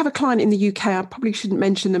 we have a client in the UK, I probably shouldn't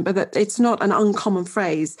mention them, but that it's not an uncommon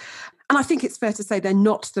phrase. And I think it's fair to say they're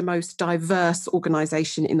not the most diverse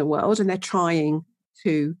organisation in the world, and they're trying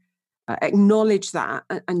to acknowledge that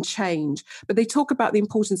and change. But they talk about the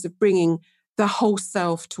importance of bringing the whole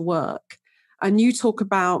self to work. And you talk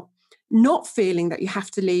about not feeling that you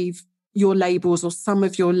have to leave your labels or some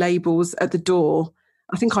of your labels at the door.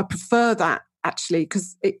 I think I prefer that, actually,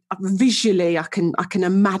 because visually I can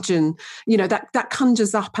imagine, that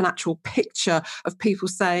conjures up an actual picture of people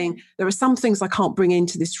saying, there are some things I can't bring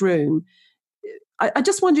into this room. I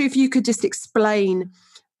just wonder if you could just explain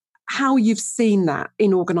how you've seen that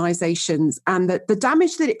in organisations, and the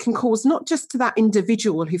damage that it can cause, not just to that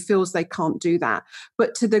individual who feels they can't do that,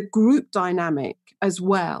 but to the group dynamic as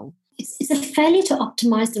well. It's a failure to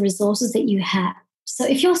optimise the resources that you have. So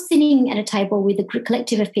if you're sitting at a table with a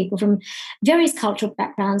collective of people from various cultural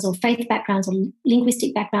backgrounds or faith backgrounds or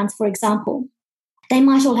linguistic backgrounds, for example, they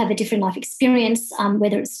might all have a different life experience,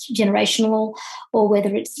 whether it's generational or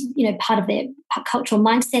whether it's part of their cultural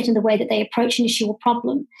mindset and the way that they approach an issue or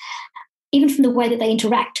problem, even from the way that they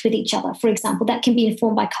interact with each other, for example, that can be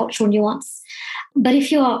informed by cultural nuance. But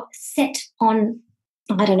if you're set on,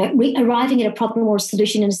 arriving at a problem or a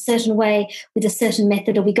solution in a certain way with a certain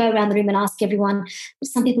method, or we go around the room and ask everyone, but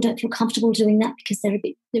some people don't feel comfortable doing that because they're a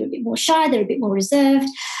bit more shy, they're a bit more reserved.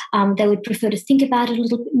 They would prefer to think about it a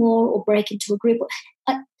little bit more or break into a group.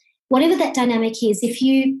 Whatever that dynamic is, if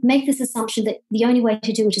you make this assumption that the only way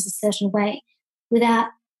to do it is a certain way without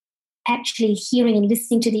actually hearing and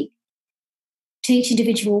listening to each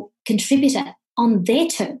individual contributor on their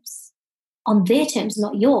terms,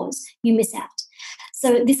 not yours, you miss out.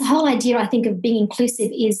 So this whole idea, I think, of being inclusive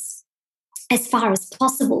is, as far as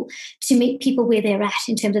possible, to meet people where they're at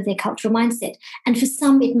in terms of their cultural mindset. And for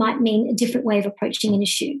some, it might mean a different way of approaching an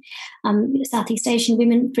issue. Southeast Asian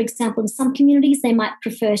women, for example, in some communities, they might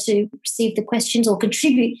prefer to receive the questions or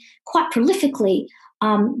contribute quite prolifically,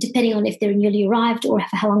 depending on if they're newly arrived or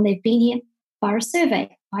for how long they've been here, via a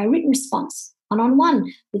survey, by a written response,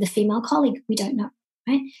 one-on-one with a female colleague. We don't know,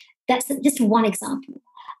 right? That's just one example.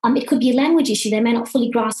 It could be a language issue. They may not fully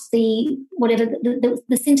grasp the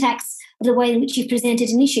syntax of the way in which you've presented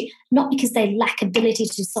an issue, not because they lack ability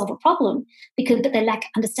to solve a problem, but they lack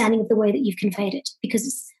understanding of the way that you've conveyed it,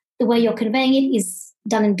 because the way you're conveying it is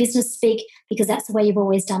done in business speak, because that's the way you've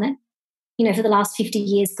always done it, for the last 50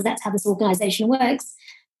 years, because that's how this organisation works,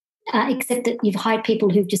 except that you've hired people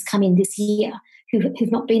who've just come in this year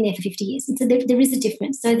who've not been there for 50 years. And so there is a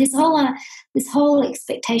difference. So this whole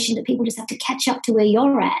expectation that people just have to catch up to where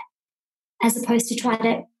you're at, as opposed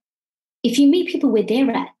to if you meet people where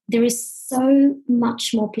they're at, there is so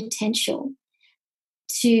much more potential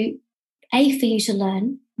to, A, for you to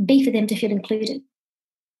learn, B, for them to feel included,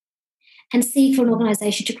 and C, for an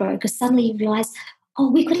organisation to grow, because suddenly you realise,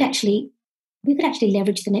 we could actually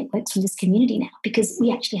leverage the networks from this community now, because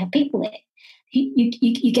we actually have people there.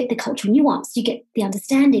 You get the cultural nuance, you get the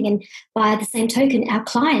understanding, and by the same token, our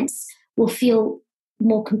clients will feel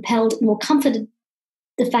more compelled, more comforted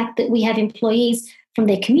the fact that we have employees from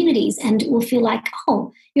their communities, and will feel like,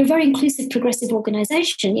 you're a very inclusive, progressive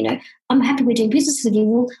organisation. I'm happy we're doing business with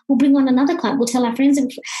you. We'll bring on another client. We'll tell our friends, and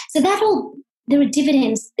so there are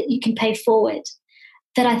dividends that you can pay forward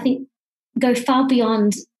that I think go far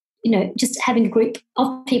beyond just having a group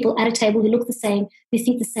of people at a table who look the same, who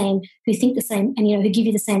think the same, and, who give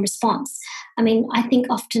you the same response. I mean, I think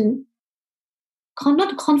often,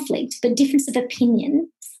 not conflict, but difference of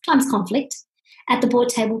opinion, sometimes conflict at the board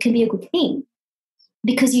table can be a good thing,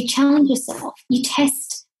 because you challenge yourself, you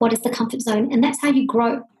test what is the comfort zone, and that's how you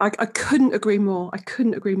grow. I couldn't agree more.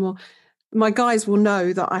 My guys will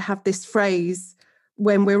know that I have this phrase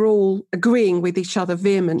when we're all agreeing with each other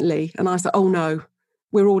vehemently, and I say, oh no,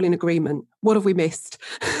 we're all in agreement. What have we missed?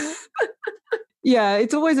 Yeah,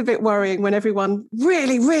 it's always a bit worrying when everyone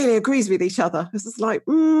really, really agrees with each other. It's just like,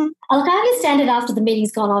 Look, I understand it after the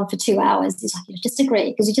meeting's gone on for 2 hours. It's like, just agree,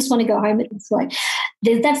 because you just want to go home. It's like,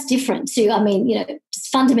 that's different to,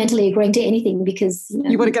 just fundamentally agreeing to anything, because,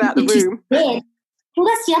 you want to get out of the room. Well,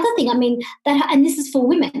 that's the other thing. I mean, and this is for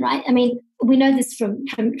women, right? I mean, we know this from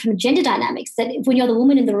gender dynamics, that when you're the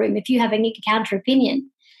woman in the room, if you have a counter opinion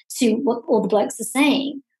to what all the blokes are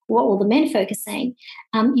saying, what all the men folk are saying,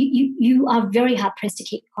 you are very hard pressed to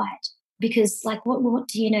keep quiet, because, like, what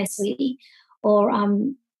do you know, sweetie? Or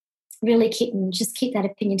really, kitten, just keep that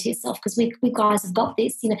opinion to yourself, because we guys have got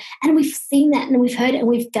this, and we've seen that, and we've heard it, and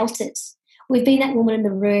we've felt it. We've been that woman in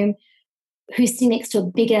the room who's sitting next to a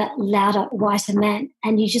bigger, louder, whiter man.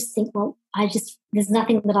 And you just think, well, there's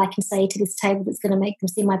nothing that I can say to this table that's going to make them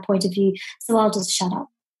see my point of view, so I'll just shut up.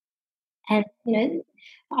 And,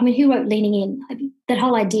 who wrote Leaning In? That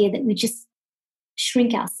whole idea that we just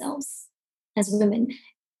shrink ourselves as women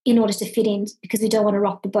in order to fit in because we don't want to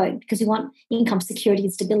rock the boat, because we want income security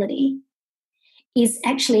and stability, is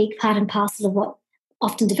actually part and parcel of what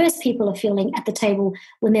often diverse people are feeling at the table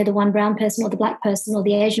when they're the one brown person or the black person or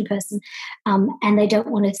the Asian person, and they don't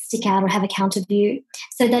want to stick out or have a counter view.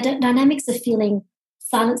 So the dynamics of feeling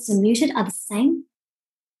silenced and muted are the same,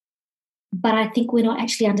 but I think we're not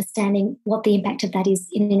actually understanding what the impact of that is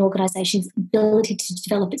in an organisation's ability to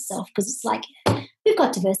develop itself, because it's like, we've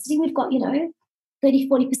got diversity, we've got, 30,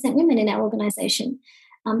 40% women in our organisation,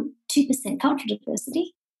 2% cultural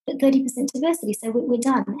diversity, but 30% diversity. So we're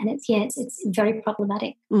done. And it's very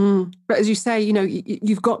problematic. But as you say,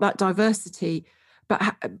 you've got that diversity,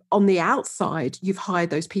 but on the outside, you've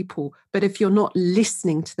hired those people. But if you're not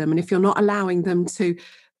listening to them and if you're not allowing them to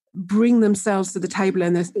bring themselves to the table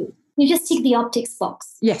and you just tick the optics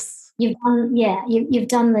box. Yes. You've done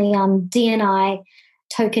the DNI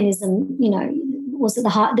tokenism, was it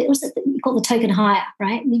you call it the token hire,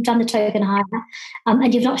 right? You've done the token hire,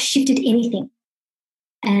 and you've not shifted anything.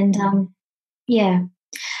 And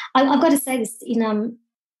I've got to say this, in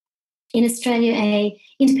Australia, a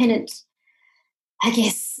independent, I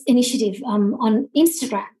guess, initiative on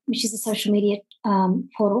Instagram, which is a social media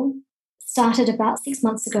portal, started about 6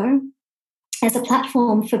 months ago as a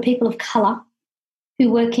platform for people of colour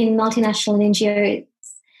who work in multinational and NGOs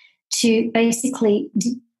to basically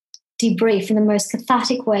debrief in the most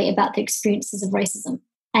cathartic way about their experiences of racism.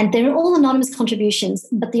 And they're all anonymous contributions,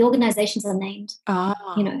 but the organisations are named,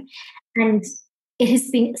 and it has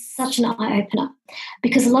been such an eye-opener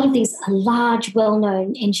because a lot of these are large,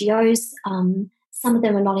 well-known NGOs. Some of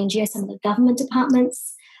them are not NGOs, some of them are government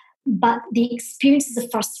departments, but the experiences of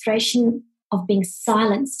frustration of being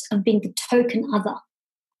silenced, of being the token other,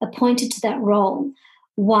 appointed to that role,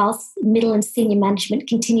 whilst middle and senior management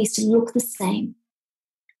continues to look the same,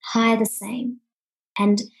 hire the same,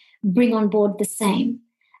 and bring on board the same,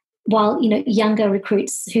 while younger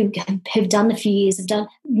recruits who have done a few years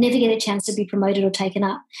never get a chance to be promoted or taken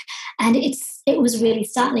up. And it was really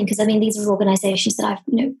startling because these are organisations that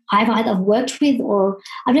I've either worked with, or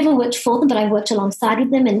I've never worked for them, but I've worked alongside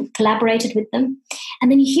with them and collaborated with them.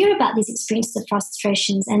 And then you hear about these experiences of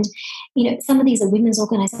frustrations, and some of these are women's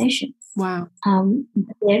organisations. Wow.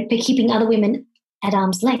 They're keeping other women at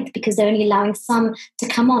arm's length because they're only allowing some to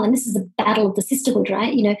come on. And this is the battle of the sisterhood,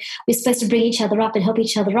 right? We're supposed to bring each other up and help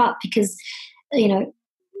each other up because,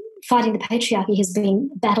 fighting the patriarchy has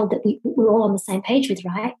been a battle that we're all on the same page with,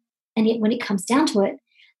 right? And yet when it comes down to it,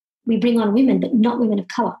 we bring on women, but not women of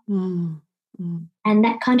colour. And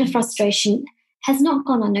that kind of frustration has not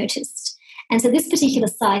gone unnoticed. And so this particular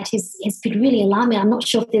site has been really alarming. I'm not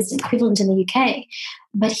sure if there's an equivalent in the UK,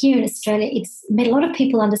 but here in Australia, it's made a lot of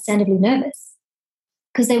people understandably nervous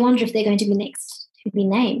because they wonder if they're going to be next to be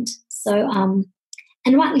named. So,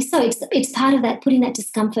 and rightly so, it's part of that, putting that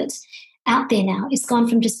discomfort out there now. It's gone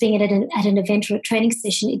from just being at an event or a training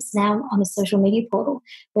session. It's now on a social media portal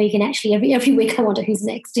where you can actually every week I wonder who's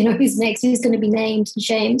next, who's next, who's going to be named and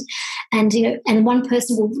shamed. And, and one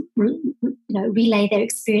person will, relay their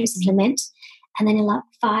experience of lament. And then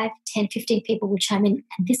 5, 10, 15 people will chime in,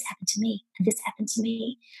 and this happened to me, and this happened to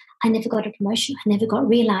me. I never got a promotion. I never got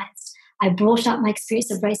realised. I brought up my experience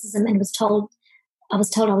of racism and was told I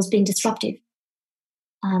was being disruptive.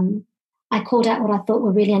 I called out what I thought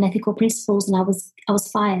were really unethical principles, and I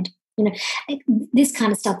was fired. This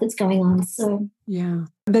kind of stuff that's going on. So yeah,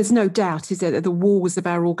 there's no doubt, is there, that the walls of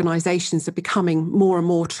our organisations are becoming more and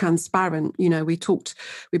more transparent. We've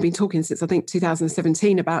been talking since I think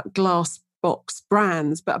 2017 about glass box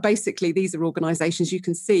brands, but basically these are organisations you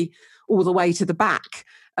can see all the way to the back.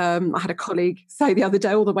 I had a colleague say the other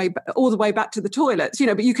day, all the way back to the toilets,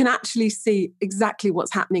 but you can actually see exactly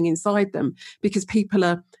what's happening inside them because people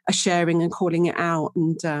are sharing and calling it out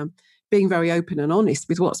and being very open and honest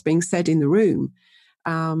with what's being said in the room.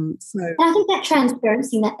 And I think that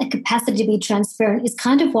transparency, that capacity to be transparent is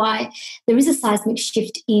kind of why there is a seismic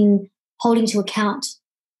shift in holding to account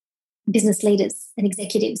business leaders and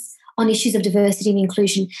executives on issues of diversity and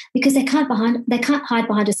inclusion, because they can't hide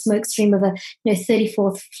behind a smoke stream of a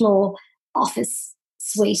 34th floor office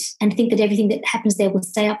suite and think that everything that happens there will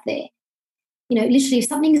stay up there. Literally, if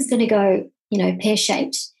something is going to go,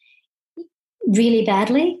 pear-shaped really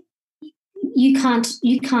badly, you can't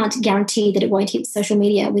guarantee that it won't hit social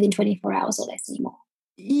media within 24 hours or less anymore.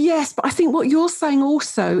 Yes, but I think what you're saying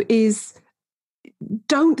also is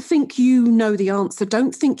don't think you know the answer,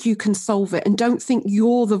 don't think you can solve it, and don't think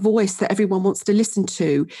you're the voice that everyone wants to listen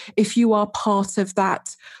to if you are part of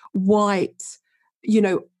that white,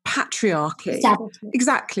 patriarchy.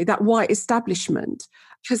 Exactly, that white establishment.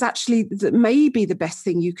 Because actually, maybe the best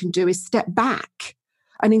thing you can do is step back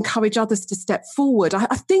and encourage others to step forward.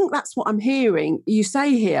 I think that's what I'm hearing you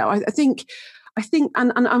say here. I think,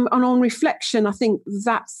 and on reflection, I think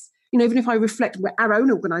that's, even if I reflect where our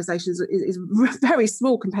own organisations is very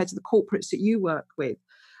small compared to the corporates that you work with,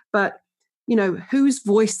 but whose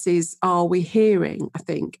voices are we hearing? I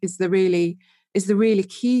think is the really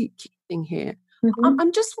key thing here. Mm-hmm.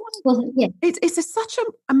 I'm just wondering. Well, yeah. It's such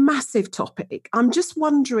a massive topic. I'm just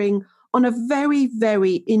wondering, on a very,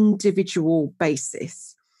 very individual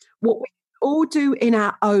basis, what we all do in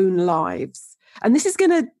our own lives, and this is going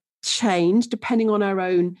to change depending on our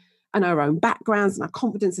own backgrounds and our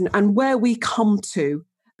confidence and where we come to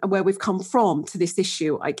and where we've come from to this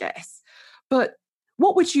issue, I guess. But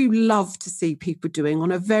what would you love to see people doing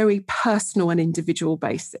on a very personal and individual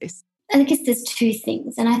basis? I guess there's two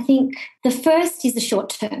things. And I think the first is the short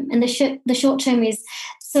term. And the short term is,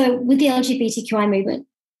 so with the LGBTQI movement,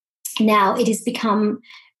 now it has become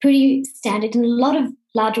pretty standard in a lot of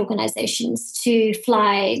large organisations to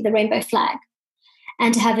fly the rainbow flag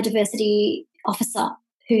and to have a diversity officer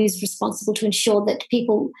who's responsible to ensure that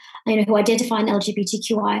people, who identify in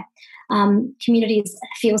LGBTQI communities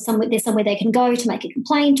feel there's somewhere they can go to make a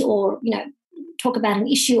complaint or, talk about an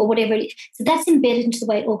issue or whatever it is. So that's embedded into the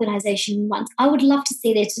way organisation runs. I would love to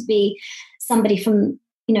see there to be somebody from,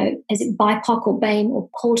 is it BIPOC or BAME or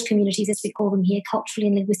CALD communities, as we call them here, culturally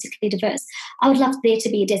and linguistically diverse. I would love there to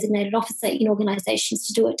be a designated officer in organisations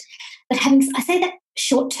to do it. But I say that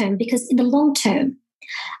short term because in the long term,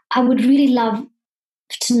 I would really love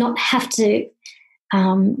to not have to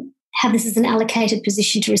have this as an allocated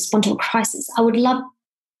position to respond to a crisis. I would love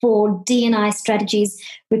for D&I strategies,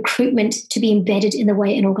 recruitment to be embedded in the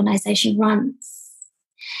way an organisation runs.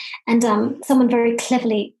 And someone very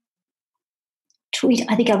cleverly tweeted,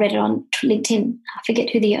 I think I read it on LinkedIn, I forget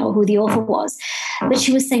who the author was, but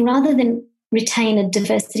she was saying rather than retain a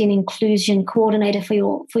diversity and inclusion coordinator for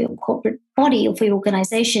your corporate body or for your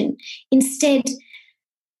organisation, instead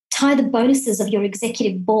tie the bonuses of your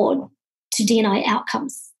executive board to D&I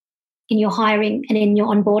outcomes in your hiring and in your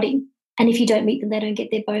onboarding. And if you don't meet them, they don't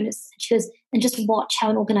get their bonus. She goes, and just watch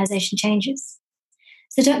how an organisation changes.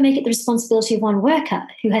 So don't make it the responsibility of one worker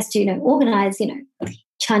who has to, organise,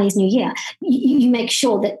 Chinese New Year. You make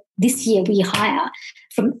sure that this year we hire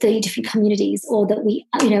from 30 different communities, or that we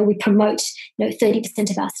promote,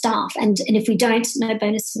 30% of our staff. And if we don't, no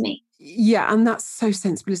bonus for me. Yeah, and that's so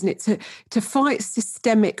sensible, isn't it? To fight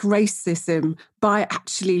systemic racism by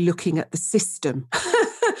actually looking at the system.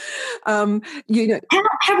 How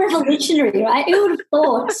revolutionary, right? Who would have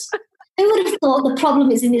thought? Who would have thought the problem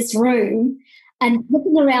is in this room, and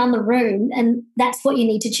looking around the room, and that's what you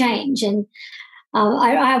need to change. And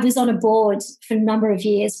I was on a board for a number of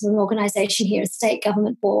years for an organisation here, a state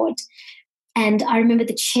government board, and I remember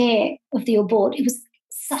the chair of the board. It was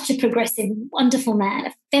such a progressive, wonderful man,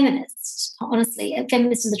 a feminist, honestly, a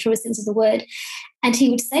feminist in the truest sense of the word. And he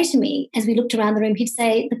would say to me, as we looked around the room, he'd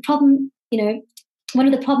say, the problem, one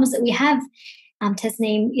of the problems that we have,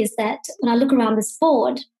 Tasneem, is that when I look around this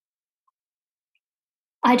board,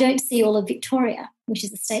 I don't see all of Victoria, which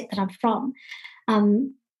is the state that I'm from,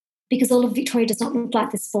 because all of Victoria does not look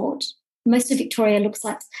like this board. Most of Victoria looks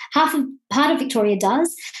like part of Victoria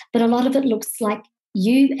does, but a lot of it looks like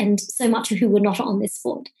you and so much who were not on this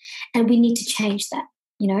board. And we need to change that,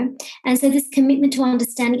 And so this commitment to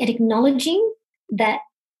understanding and acknowledging that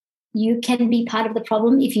you can be part of the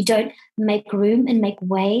problem if you don't make room and make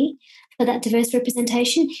way for that diverse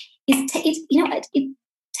representation. It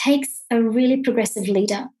takes a really progressive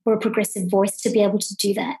leader or a progressive voice to be able to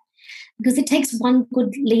do that, because it takes one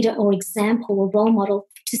good leader or example or role model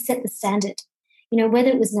to set the standard.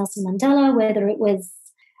 Whether it was Nelson Mandela, whether it was,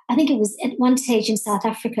 I think it was at one stage in South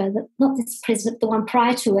Africa, not this president, the one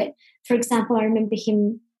prior to it. For example, I remember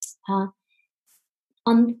him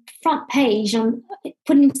on the front page, on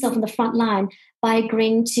putting himself on the front line by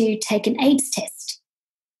agreeing to take an AIDS test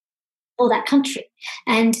for that country.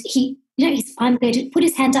 And he, I'm going to put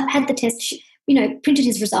his hand up, had the test, printed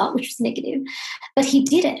his result, which was negative, but he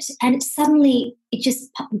did it. And it just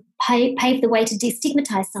paved the way to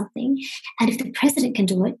destigmatize something. And if the president can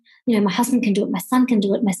do it, my husband can do it, my son can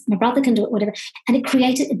do it, my brother can do it, whatever. And it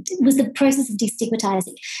was the process of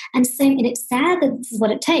destigmatizing. And it's sad that this is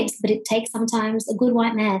what it takes, but it takes sometimes a good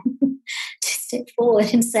white man to step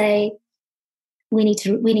forward and say, We need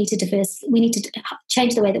to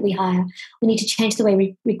change the way that we hire. We need to change the way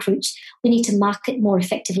we recruit. We need to market more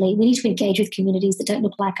effectively. We need to engage with communities that don't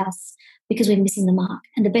look like us because we're missing the mark.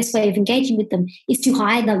 And the best way of engaging with them is to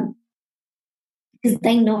hire them because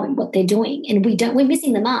they know what they're doing, and we don't. We're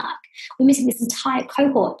missing the mark. We're missing this entire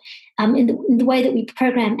cohort in the way that we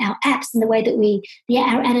program our apps, and the way that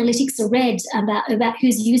our analytics are read about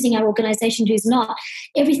who's using our organisation, who's not.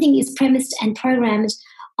 Everything is premised and programmed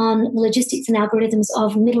on the logistics and algorithms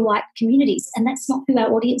of middle white communities, and that's not who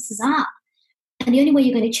our audiences are. And the only way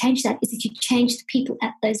you're going to change that is if you change the people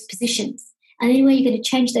at those positions. And the only way you're going to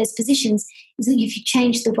change those positions is if you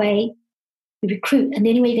change the way you recruit. And the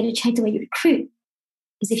only way you're going to change the way you recruit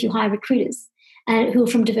is if you hire recruiters who are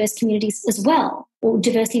from diverse communities as well, or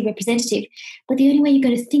diversely representative. But the only way you're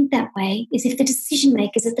going to think that way is if the decision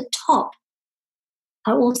makers at the top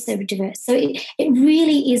are also diverse. So it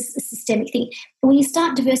really is a systemic thing. And when you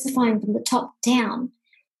start diversifying from the top down,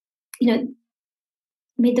 the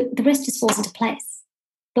rest just falls into place.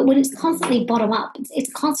 But when it's constantly bottom up, it's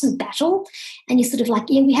a constant battle. And you're sort of like,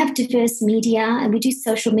 we have diverse media and we do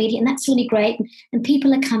social media, and that's really great. And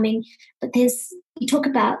people are coming. But you talk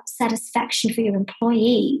about satisfaction for your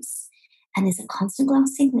employees, and there's a constant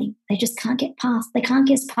glass ceiling. They just can't get past. They can't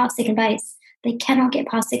get past second base. They cannot get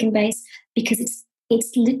past second base because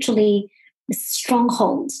it's literally the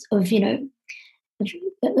strongholds of,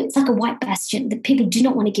 it's like a white bastion that people do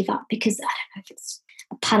not want to give up because I don't know if it's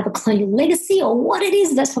a part of a colonial legacy or what it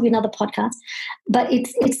is. That's probably another podcast. But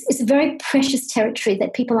it's a very precious territory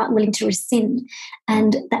that people aren't willing to rescind,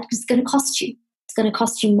 and that is going to cost you. It's going to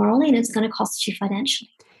cost you morally, and it's going to cost you financially.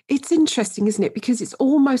 It's interesting, isn't it? Because it's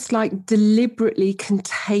almost like deliberately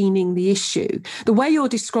containing the issue. The way you're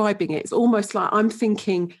describing it, it's almost like I'm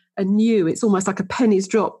thinking anew. It's almost like a penny's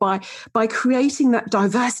drop by creating that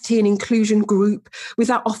diversity and inclusion group with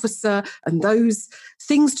that officer and those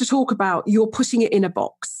things to talk about. You're putting it in a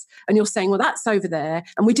box and you're saying, well, that's over there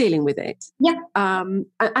and we're dealing with it. Yeah.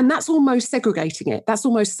 And that's almost segregating it. That's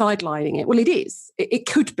almost sidelining it. Well, it is. It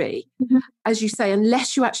could be, as you say,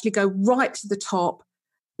 unless you actually go right to the top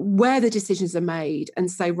where the decisions are made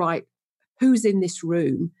and say, right, who's in this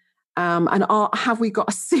room? And have we got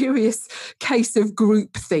a serious case of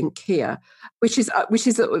groupthink here, which is,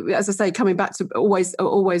 as I say, coming back to always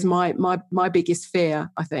my biggest fear,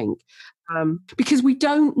 I think, because we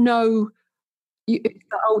don't know. It's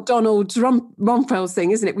the old Donald Rumsfeld thing,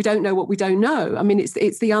 isn't it? We don't know what we don't know. I mean,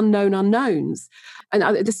 it's the unknown unknowns,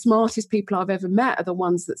 and the smartest people I've ever met are the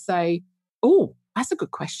ones that say, "Oh, that's a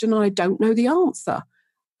good question. I don't know the answer."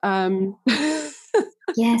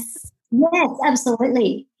 Yes,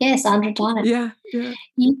 absolutely. Yes, 100 times. Yeah.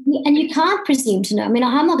 And you can't presume to know. I mean,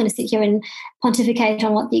 I'm not going to sit here and pontificate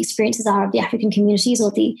on what the experiences are of the African communities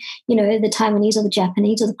or the Taiwanese or the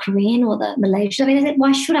Japanese or the Korean or the Malaysian. I mean,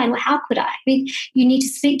 why should I? How could I? I mean, you need to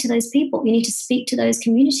speak to those people. You need to speak to those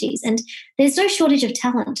communities. And there's no shortage of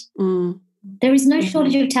talent. There is no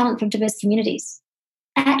shortage of talent from diverse communities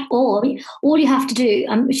at all. I mean, all you have to do,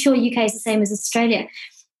 I'm sure UK is the same as Australia,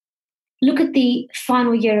 look at the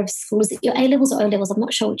final year of school. Is it your A-levels or O-levels? I'm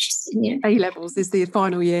not sure which. A-levels is the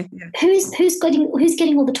final year. Yeah. Who's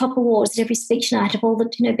getting all the top awards at every speech night of all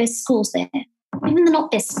the best schools there? Even the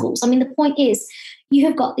not best schools. I mean, the point is, you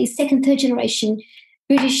have got these second, third generation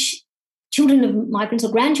British children of migrants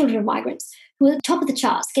or grandchildren of migrants who are at the top of the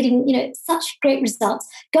charts, getting such great results,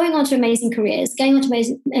 going on to amazing careers, going on to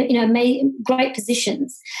amazing great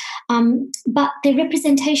positions. But their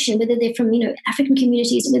representation, whether they're from African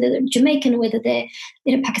communities, whether they're Jamaican, or whether they're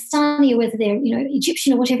Pakistani, or whether they're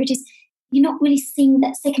Egyptian or whatever it is, you're not really seeing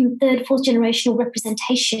that second, third, fourth generational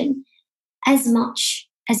representation as much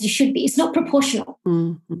as you should be. It's not proportional.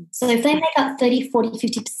 Mm-hmm. So if they make up 30, 40,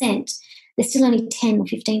 50%, they're still only 10 or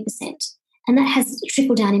 15%. And that has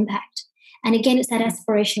trickle-down impact. And again, it's that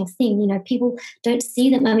aspirational thing. People don't see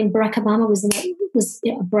them. I mean, Barack Obama was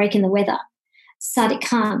a break in the weather. Sadiq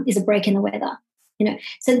Khan is a break in the weather.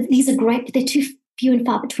 So these are great, but they're too few and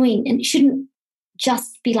far between. And it shouldn't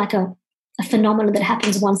just be like a phenomenon that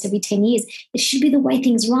happens once every 10 years. It should be the way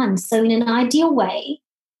things run. So in an ideal way,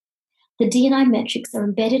 the D&I metrics are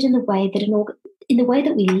embedded in the way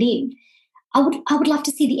that we live. I would love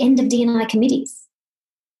to see the end of D&I committees,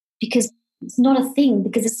 because it's not a thing,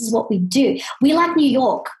 because this is what we do. We like New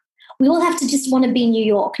York. We all have to just want to be New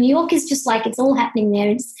York. New York is just like, it's all happening there.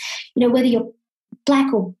 It's, whether you're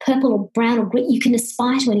black or purple or brown or green, you can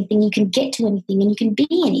aspire to anything, you can get to anything, and you can be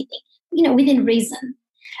anything, within reason,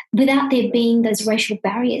 without there being those racial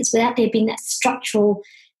barriers, without there being that structural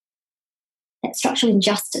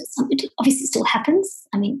injustice. It obviously still happens.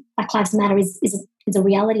 I mean, Black Lives Matter is a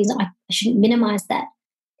reality. I shouldn't minimize that.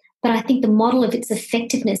 But I think the model of its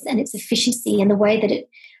effectiveness and its efficiency and the way that it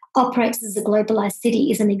operates as a globalised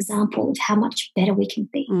city is an example of how much better we can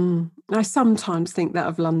be. I sometimes think that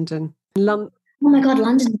of London. Oh my God,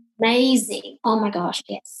 London's amazing. Oh my gosh,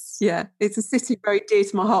 yes. Yeah, it's a city very dear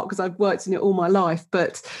to my heart because I've worked in it all my life,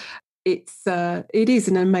 but it is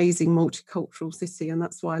an amazing multicultural city, and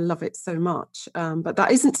that's why I love it so much. But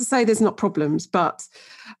that isn't to say there's not problems, but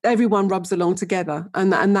everyone rubs along together,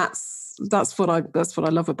 and that's what I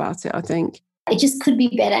love about it, I think. It just could be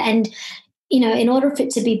better, and in order for it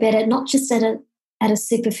to be better, not just at a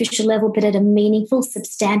superficial level, but at a meaningful,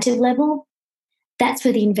 substantive level, that's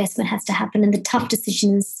where the investment has to happen, and the tough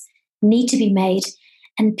decisions need to be made,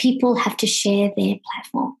 and people have to share their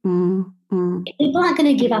platform. People aren't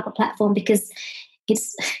going to give up a platform because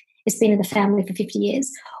it's been in the family for 50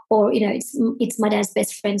 years, or it's my dad's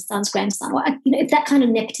best friend's son's grandson. Or, if that kind of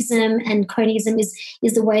nepotism and cronyism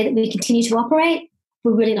is the way that we continue to operate,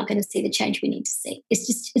 we're really not going to see the change we need to see.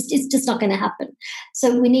 It's just not going to happen.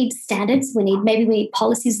 So we need standards. We need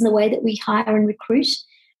policies in the way that we hire and recruit.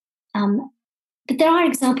 But there are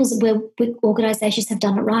examples where organisations have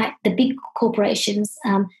done it right. The big corporations,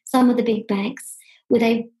 some of the big banks, where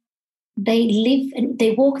they live and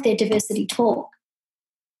they walk their diversity talk,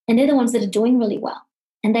 and they're the ones that are doing really well.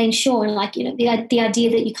 And they ensure, the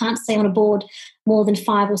idea that you can't stay on a board more than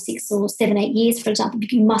 5 or 6 or 7, 8 years, for example,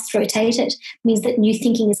 because you must rotate it, means that new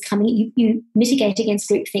thinking is coming. You mitigate against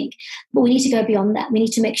groupthink. But we need to go beyond that. We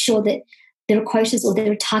need to make sure that there are quotas or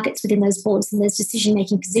there are targets within those boards and those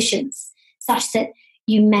decision-making positions such that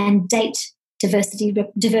you mandate diversity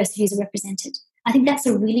is represented. I think that's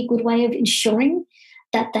a really good way of ensuring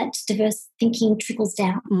that diverse thinking trickles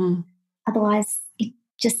down. Otherwise, it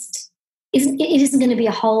isn't going to be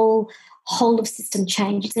a whole of system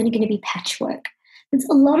change. It's only going to be patchwork. There's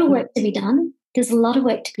a lot of work to be done.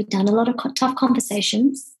 A lot of tough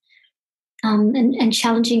conversations and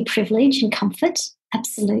challenging privilege and comfort,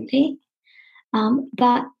 absolutely.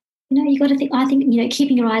 But, you got to think, I think,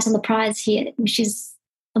 keeping your eyes on the prize here, which is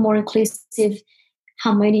a more inclusive,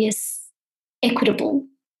 harmonious, equitable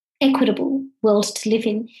world to live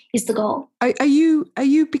in, is the goal. Are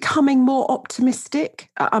you becoming more optimistic?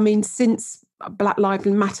 I mean, since Black Lives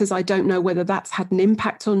Matters, I don't know whether that's had an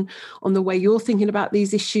impact on the way you're thinking about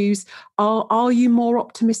these issues. Are you more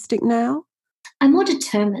optimistic now? I'm more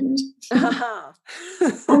determined.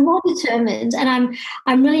 I'm more determined, and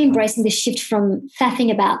I'm really embracing the shift from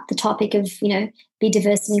faffing about the topic of be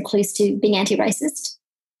diverse and inclusive to being anti-racist.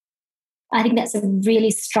 I think that's a really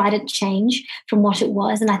strident change from what it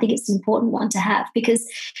was, and I think it's an important one to have because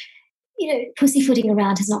pussyfooting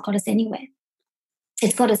around has not got us anywhere.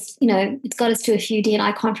 It's got us to a few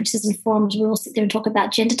D&I conferences and forums. We all sit there and talk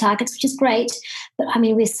about gender targets, which is great, but I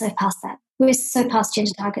mean we're so past that. We're so past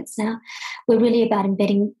gender targets now. We're really about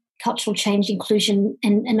embedding cultural change, inclusion,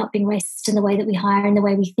 and not being racist in the way that we hire and the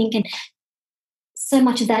way we think. And so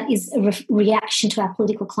much of that is a reaction to our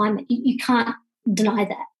political climate. You can't deny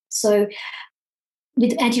that. So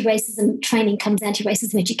with anti-racism training comes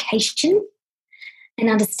anti-racism education and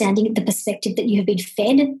understanding the perspective that you have been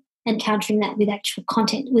fed and countering that with actual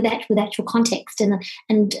content, with actual context and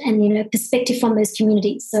perspective from those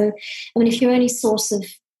communities. So I mean, if your only source of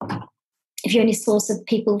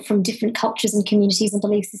people from different cultures and communities and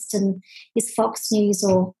belief system is Fox News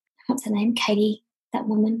or what's her name, Katie, that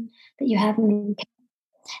woman that you have,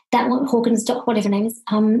 that one, Hawkins, whatever her name is,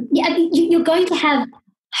 you're going to have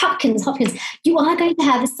Hopkins, you are going to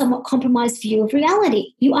have a somewhat compromised view of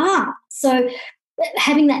reality. You are. So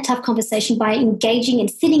having that tough conversation by engaging and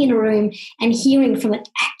sitting in a room and hearing from an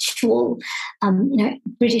actual,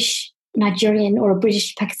 British Nigerian or a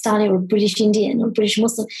British Pakistani or a British Indian or a British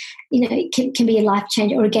Muslim, can be a life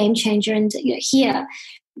changer or a game changer. And here,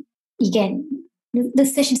 again, the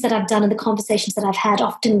sessions that I've done and the conversations that I've had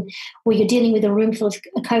often where you're dealing with a room full of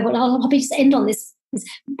a cohort, I'll probably just end on this.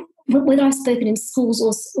 Whether I've spoken in schools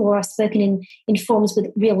or I've spoken in forums with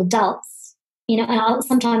real adults, and I'll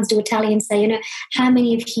sometimes do a tally and say, how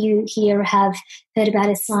many of you here have heard about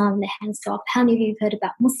Islam? Their hands go up. How many of you have heard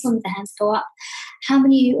about Muslims? Their hands go up. How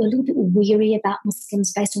many of you are a little bit weary about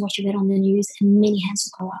Muslims based on what you read on the news? And many hands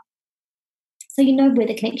will go up. So you know where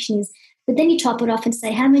the connection is. But then you top it off and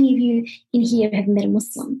say, how many of you in here have met a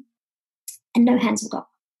Muslim? And no hands will go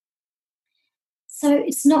up. So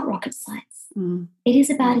it's not rocket science. It is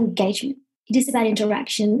about engagement. It is about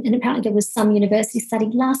interaction. And apparently there was some university study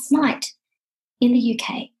last night in the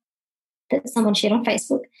UK that someone shared on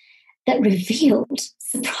Facebook that revealed,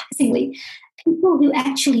 surprisingly, people who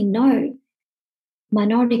actually know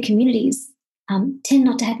minority communities tend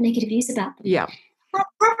not to have negative views about them. Yeah.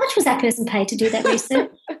 How much was that person paid to do that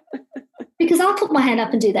research? Because I'll put my hand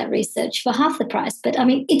up and do that research for half the price. But I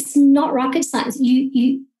mean, it's not rocket science.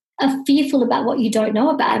 You are fearful about what you don't know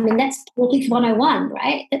about. I mean, that's Politics 101,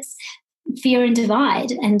 right? That's fear and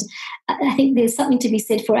divide. And I think there's something to be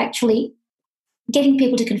said for actually getting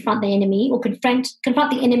people to confront the enemy or confront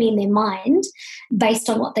the enemy in their mind based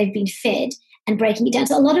on what they've been fed and breaking it down.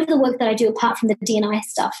 So a lot of the work that I do, apart from the D&I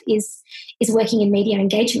stuff, is working in media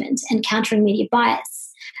engagement and countering media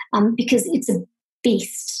bias, because it's a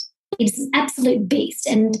beast. It's an absolute beast.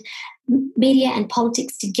 And media and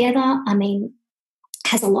politics together, I mean,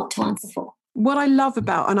 has a lot to answer for. What I love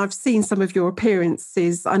about, and I've seen some of your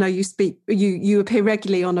appearances, I know you appear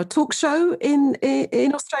regularly on a talk show in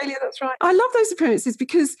Australia, that's right. I love those appearances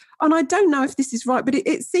because, and I don't know if this is right, but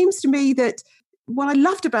it seems to me that what I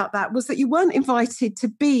loved about that was that you weren't invited to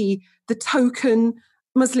be the token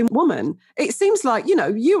Muslim woman. It seems like,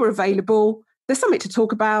 you were available, there's something to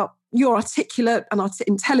talk about, you're articulate and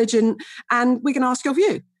intelligent, and we can ask your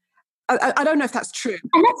view. I don't know if that's true.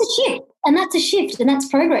 And that's a shift, and that's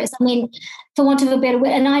progress. I mean, for want of a better word,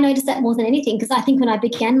 and I noticed that more than anything, because I think when I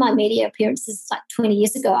began my media appearances like 20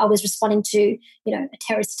 years ago, I was responding to, a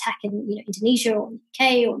terrorist attack in, Indonesia or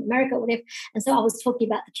UK or America or whatever. And so I was talking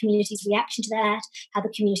about the community's reaction to that, how the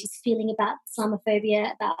community's feeling about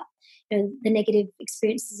Islamophobia, about, the negative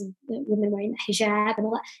experiences of women wearing the hijab and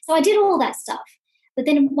all that. So I did all that stuff. But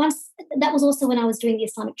then that was also when I was doing the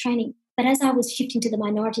Islamic training. But as I was shifting to the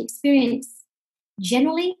minority experience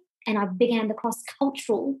generally, and I began the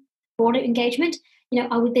cross-cultural broader engagement,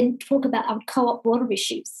 I would co-opt broader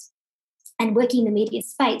issues and working in the media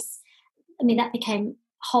space. I mean, that became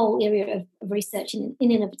a whole area of research in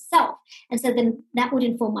and of itself. And so then that would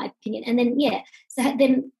inform my opinion. And then, so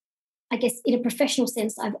then I guess in a professional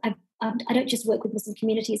sense, I don't just work with Muslim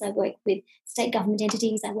communities. I work with state government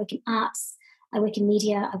entities. I work in arts. I work in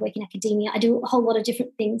media. I work in academia. I do a whole lot of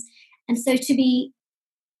different things. And so to be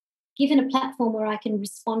given a platform where I can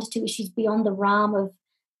respond to issues beyond the realm of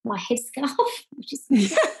my headscarf, which is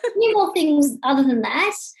few more things other than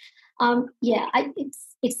that,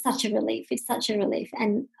 it's such a relief. It's such a relief.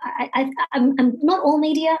 And I'm not all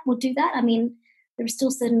media will do that. I mean, there are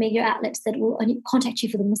still certain media outlets that will only contact you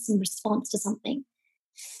for the Muslim response to something.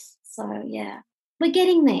 So, yeah, we're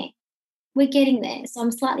getting there. So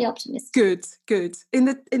I'm slightly optimistic. Good. In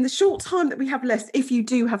the short time that we have left, if you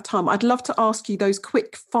do have time, I'd love to ask you those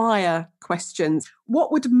quick fire questions.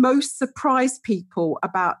 What would most surprise people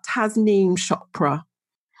about Tasneem Chopra?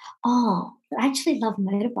 Oh, I actually love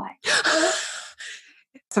motorbikes.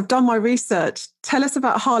 So I've done my research. Tell us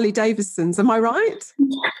about Harley Davidsons. Am I right?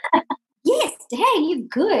 Yes. Hey, you're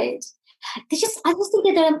good. I just think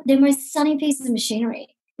that they're the most stunning pieces of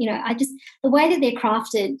machinery. The way that they're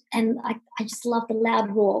crafted, and I just love the loud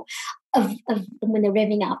roar of them when they're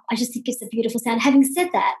revving up. I just think it's a beautiful sound. Having said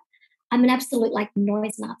that, I'm an absolute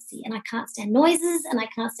noise Nazi, and I can't stand noises, and I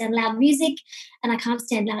can't stand loud music, and I can't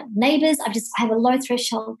stand loud neighbours. I have a low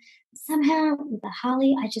threshold. Somehow with the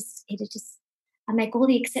Harley, I make all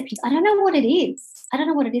the exceptions. I don't know what it is. I don't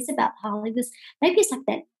know what it is about Harley. Maybe it's like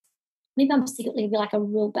that. Maybe I'm secretly like a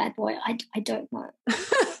real bad boy. I don't know.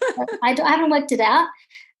 I haven't worked it out,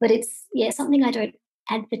 but it's something I don't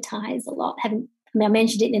advertise a lot. I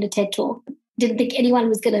mentioned it in a TED talk. Didn't think anyone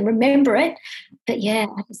was going to remember it, but I'm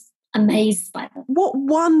just amazed by them. What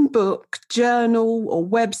one book, journal, or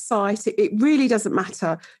website, it really doesn't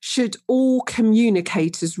matter, should all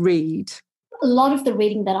communicators read? A lot of the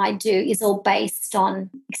reading that I do is all based on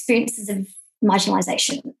experiences of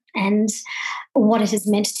marginalisation and what it has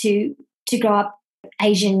meant to grow up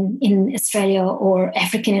Asian in Australia or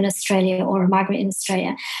African in Australia or a migrant in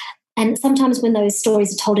Australia. And sometimes when those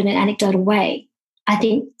stories are told in an anecdotal way, I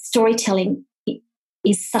think storytelling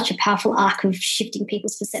is such a powerful arc of shifting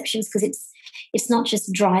people's perceptions, because it's not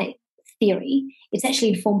just dry theory, it's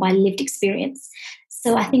actually informed by lived experience.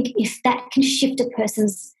 So I think if that can shift a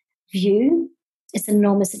person's view, it's an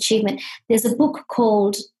enormous achievement. There's a book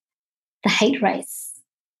called The Hate Race,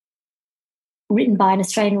 written by an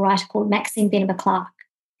Australian writer called Maxine Beneba Clark.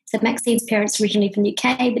 So Maxine's parents originally from the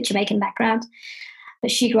UK, but Jamaican background, but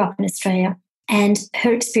she grew up in Australia. And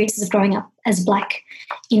her experiences of growing up as Black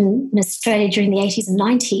in Australia during the 80s and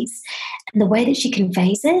 90s, and the way that she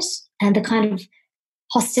conveys it and the kind of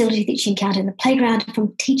hostility that she encountered in the playground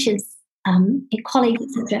from teachers, colleagues,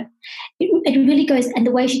 etc. It really goes, and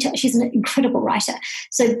the way she's an incredible writer.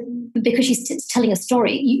 So because she's telling a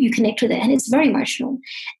story, you connect with it, and it's very emotional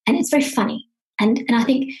and it's very funny. And I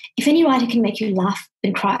think if any writer can make you laugh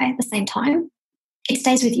and cry at the same time, it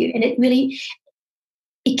stays with you, and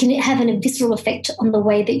it can have a visceral effect on the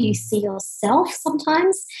way that you see yourself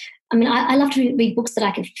sometimes. I mean, I love to read books that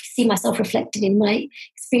I can see myself reflected in. My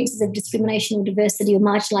experiences of discrimination or diversity or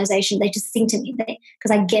marginalisation, they just sing to me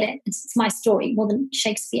because I get it. It's my story more than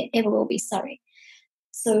Shakespeare ever will be, sorry.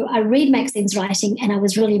 So I read Maxine's writing and I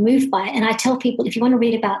was really moved by it. And I tell people, if you want to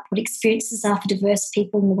read about what experiences are for diverse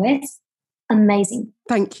people in the West, amazing.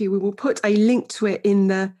 Thank you. We will put a link to it in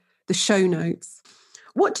the show notes.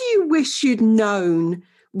 What do you wish you'd known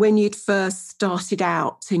when you'd first started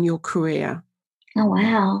out in your career? Oh,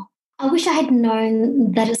 wow. I wish I had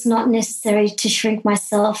known that it's not necessary to shrink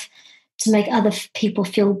myself to make other people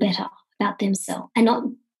feel better about themselves and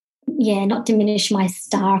not diminish my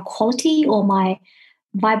star quality or my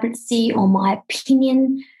vibrancy or my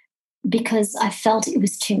opinion because I felt it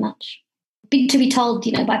was too much. To be told,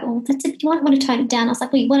 by, oh, that's it, you might want to tone it down. I was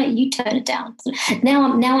like, well, why don't you tone it down? Now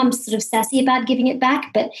I'm sort of sassy about giving it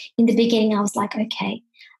back, but in the beginning I was like, okay,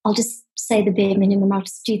 I'll just say the bare minimum. I'll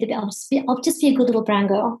just be a good little brown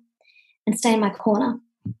girl and stay in my corner.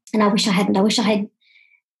 And I wish I hadn't. I wish I had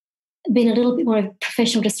been a little bit more of a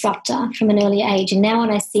professional disruptor from an early age. And now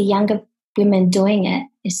when I see younger women doing it,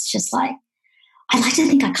 it's just like, I like to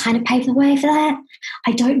think I kind of paved the way for that.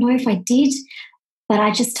 I don't know if I did, but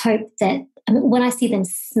I just hope that when I see them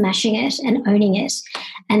smashing it and owning it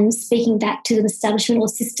and speaking back to the establishment or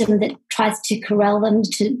system that tries to corral them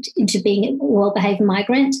into being a well-behaved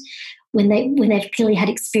migrant, when they've clearly had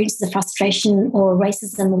experiences of frustration or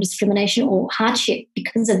racism or discrimination or hardship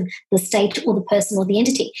because of the state or the person or the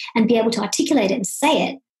entity, and be able to articulate it and say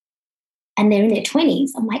it, and they're in their 20s,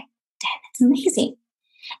 I'm like, damn, that's amazing.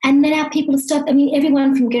 And then our people have stopped. I mean,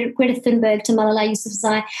 everyone from Greta Thunberg to Malala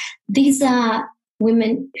Yousafzai, these are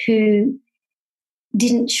women who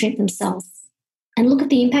didn't shrink themselves. And look at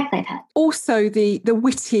the impact they've had. Also, the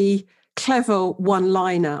witty, clever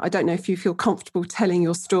one-liner. I don't know if you feel comfortable telling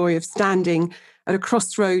your story of standing at a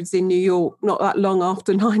crossroads in New York not that long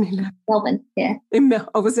after 9/11. Melbourne, yeah.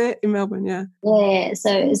 Was it? In Melbourne, yeah. Yeah, so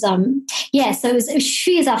it was, it was a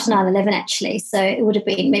few years after 9/11, actually. So it would have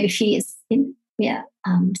been maybe a few years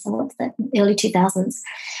so what's that? Early 2000s.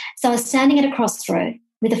 So I was standing at a crossroad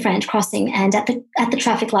with a friend crossing, and at the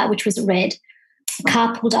traffic light, which was red, a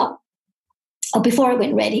car pulled up. Or before it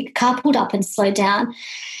went red, a car pulled up and slowed down.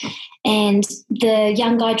 And the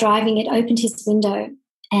young guy driving it opened his window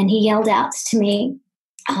and he yelled out to me,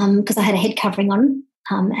 because I had a head covering on,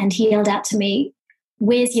 and he yelled out to me,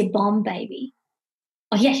 "Where's your bomb, baby?"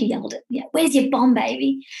 Oh, yeah, he yelled it. Yeah, "Where's your bomb,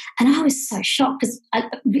 baby?" And I was so shocked because I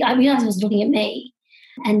realised he was looking at me,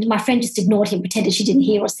 and my friend just ignored him, pretended she didn't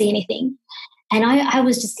hear or see anything. And I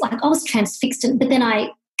was just like, I was transfixed. But then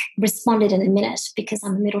I responded in a minute because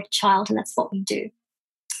I'm a middle child and that's what we do.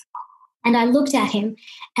 And I looked at him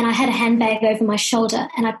and I had a handbag over my shoulder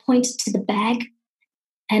and I pointed to the bag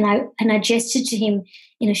and I gestured to him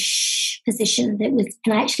in a shh position and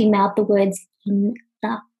I actually mouthed the words, "in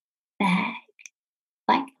the bag."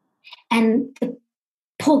 And the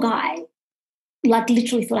poor guy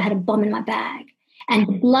literally thought I had a bomb in my bag,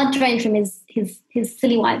 and blood drained from his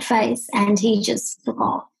silly white face, and he just took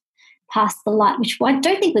off past the light, which I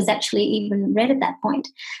don't think was actually even red at that point.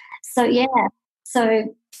 So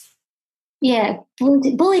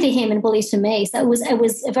bully to him and bully to me. So it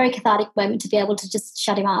was a very cathartic moment to be able to just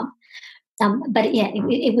shut him up. But yeah,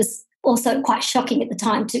 it was also quite shocking at the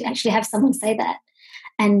time to actually have someone say that,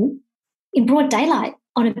 and in broad daylight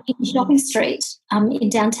on a big shopping street in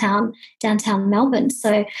downtown Melbourne.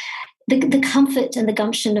 So the comfort and the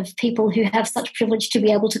gumption of people who have such privilege to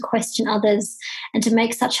be able to question others and to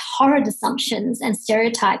make such horrid assumptions and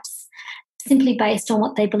stereotypes simply based on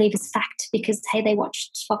what they believe is fact because, hey, they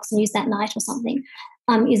watched Fox News that night or something,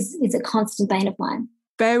 is a constant bane of mine.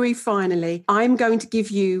 Very finally, I'm going to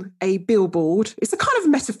give you a billboard. It's a kind of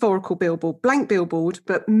metaphorical billboard, blank billboard,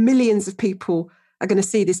 but millions of people are going to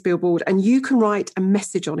see this billboard and you can write a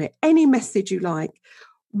message on it, any message you like.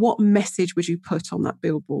 What message would you put on that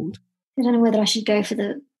billboard? I don't know whether I should go for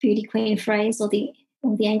the beauty queen phrase or the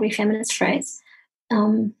angry feminist phrase.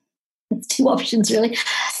 It's two options, really.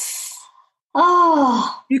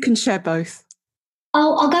 Oh, you can share both.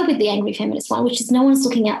 I'll go with the angry feminist one, which is no one's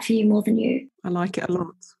looking out for you more than you. I like it a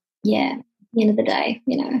lot. Yeah, at the end of the day,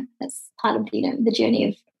 that's part of the journey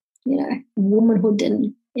of womanhood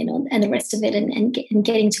and and the rest of it, and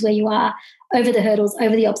getting to where you are over the hurdles,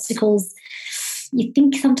 over the obstacles. You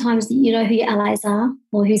think sometimes that you know who your allies are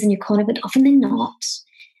or who's in your corner, but often they're not.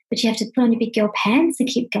 But you have to put on your big girl pants and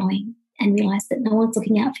keep going and realise that no one's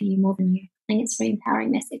looking out for you more than you. I think it's a very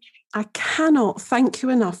empowering message. I cannot thank you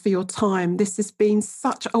enough for your time. This has been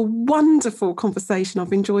such a wonderful conversation.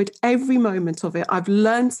 I've enjoyed every moment of it. I've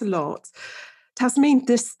learned a lot. Tasneem,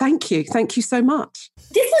 thank you. Thank you so much.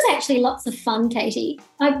 This was actually lots of fun, Katie.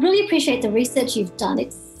 I really appreciate the research you've done.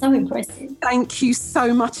 It's so impressive. Thank you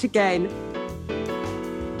so much again.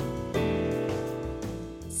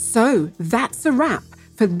 So that's a wrap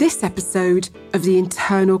for this episode of the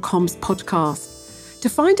Internal Comms podcast. To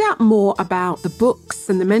find out more about the books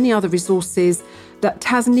and the many other resources that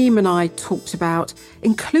Tasneem and I talked about,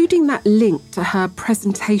 including that link to her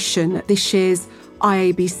presentation at this year's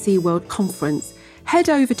IABC World Conference, head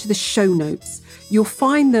over to the show notes. You'll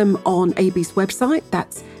find them on AB's website.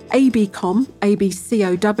 That's abcom.co.uk.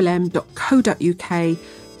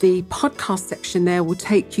 The podcast section there will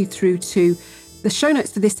take you through to the show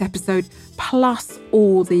notes for this episode, plus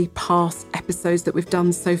all the past episodes that we've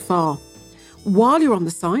done so far. While you're on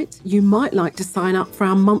the site, you might like to sign up for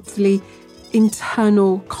our monthly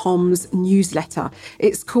Internal Comms newsletter.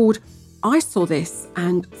 It's called I Saw This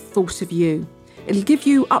and Thought of You. It'll give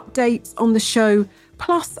you updates on the show,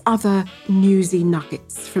 plus other newsy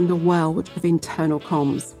nuggets from the world of internal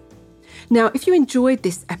comms. Now, if you enjoyed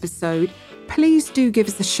this episode, please do give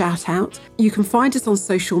us a shout out. You can find us on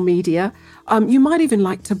social media. You might even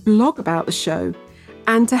like to blog about the show.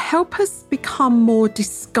 And to help us become more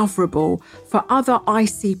discoverable for other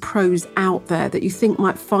IC pros out there that you think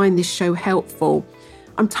might find this show helpful,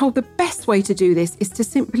 I'm told the best way to do this is to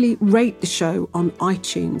simply rate the show on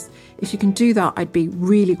iTunes. If you can do that, I'd be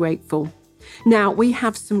really grateful. Now, we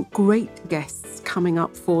have some great guests coming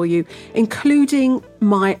up for you, including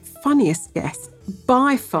my funniest guest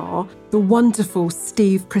by far, the wonderful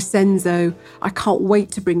Steve Crescenzo. I can't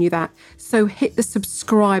wait to bring you that. So hit the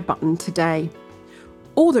subscribe button today.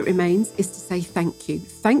 All that remains is to say thank you.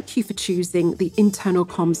 Thank you for choosing the Internal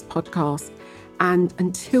Comms podcast. And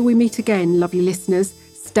until we meet again, lovely listeners,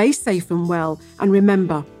 stay safe and well. And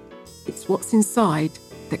remember, it's what's inside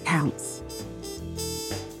that counts.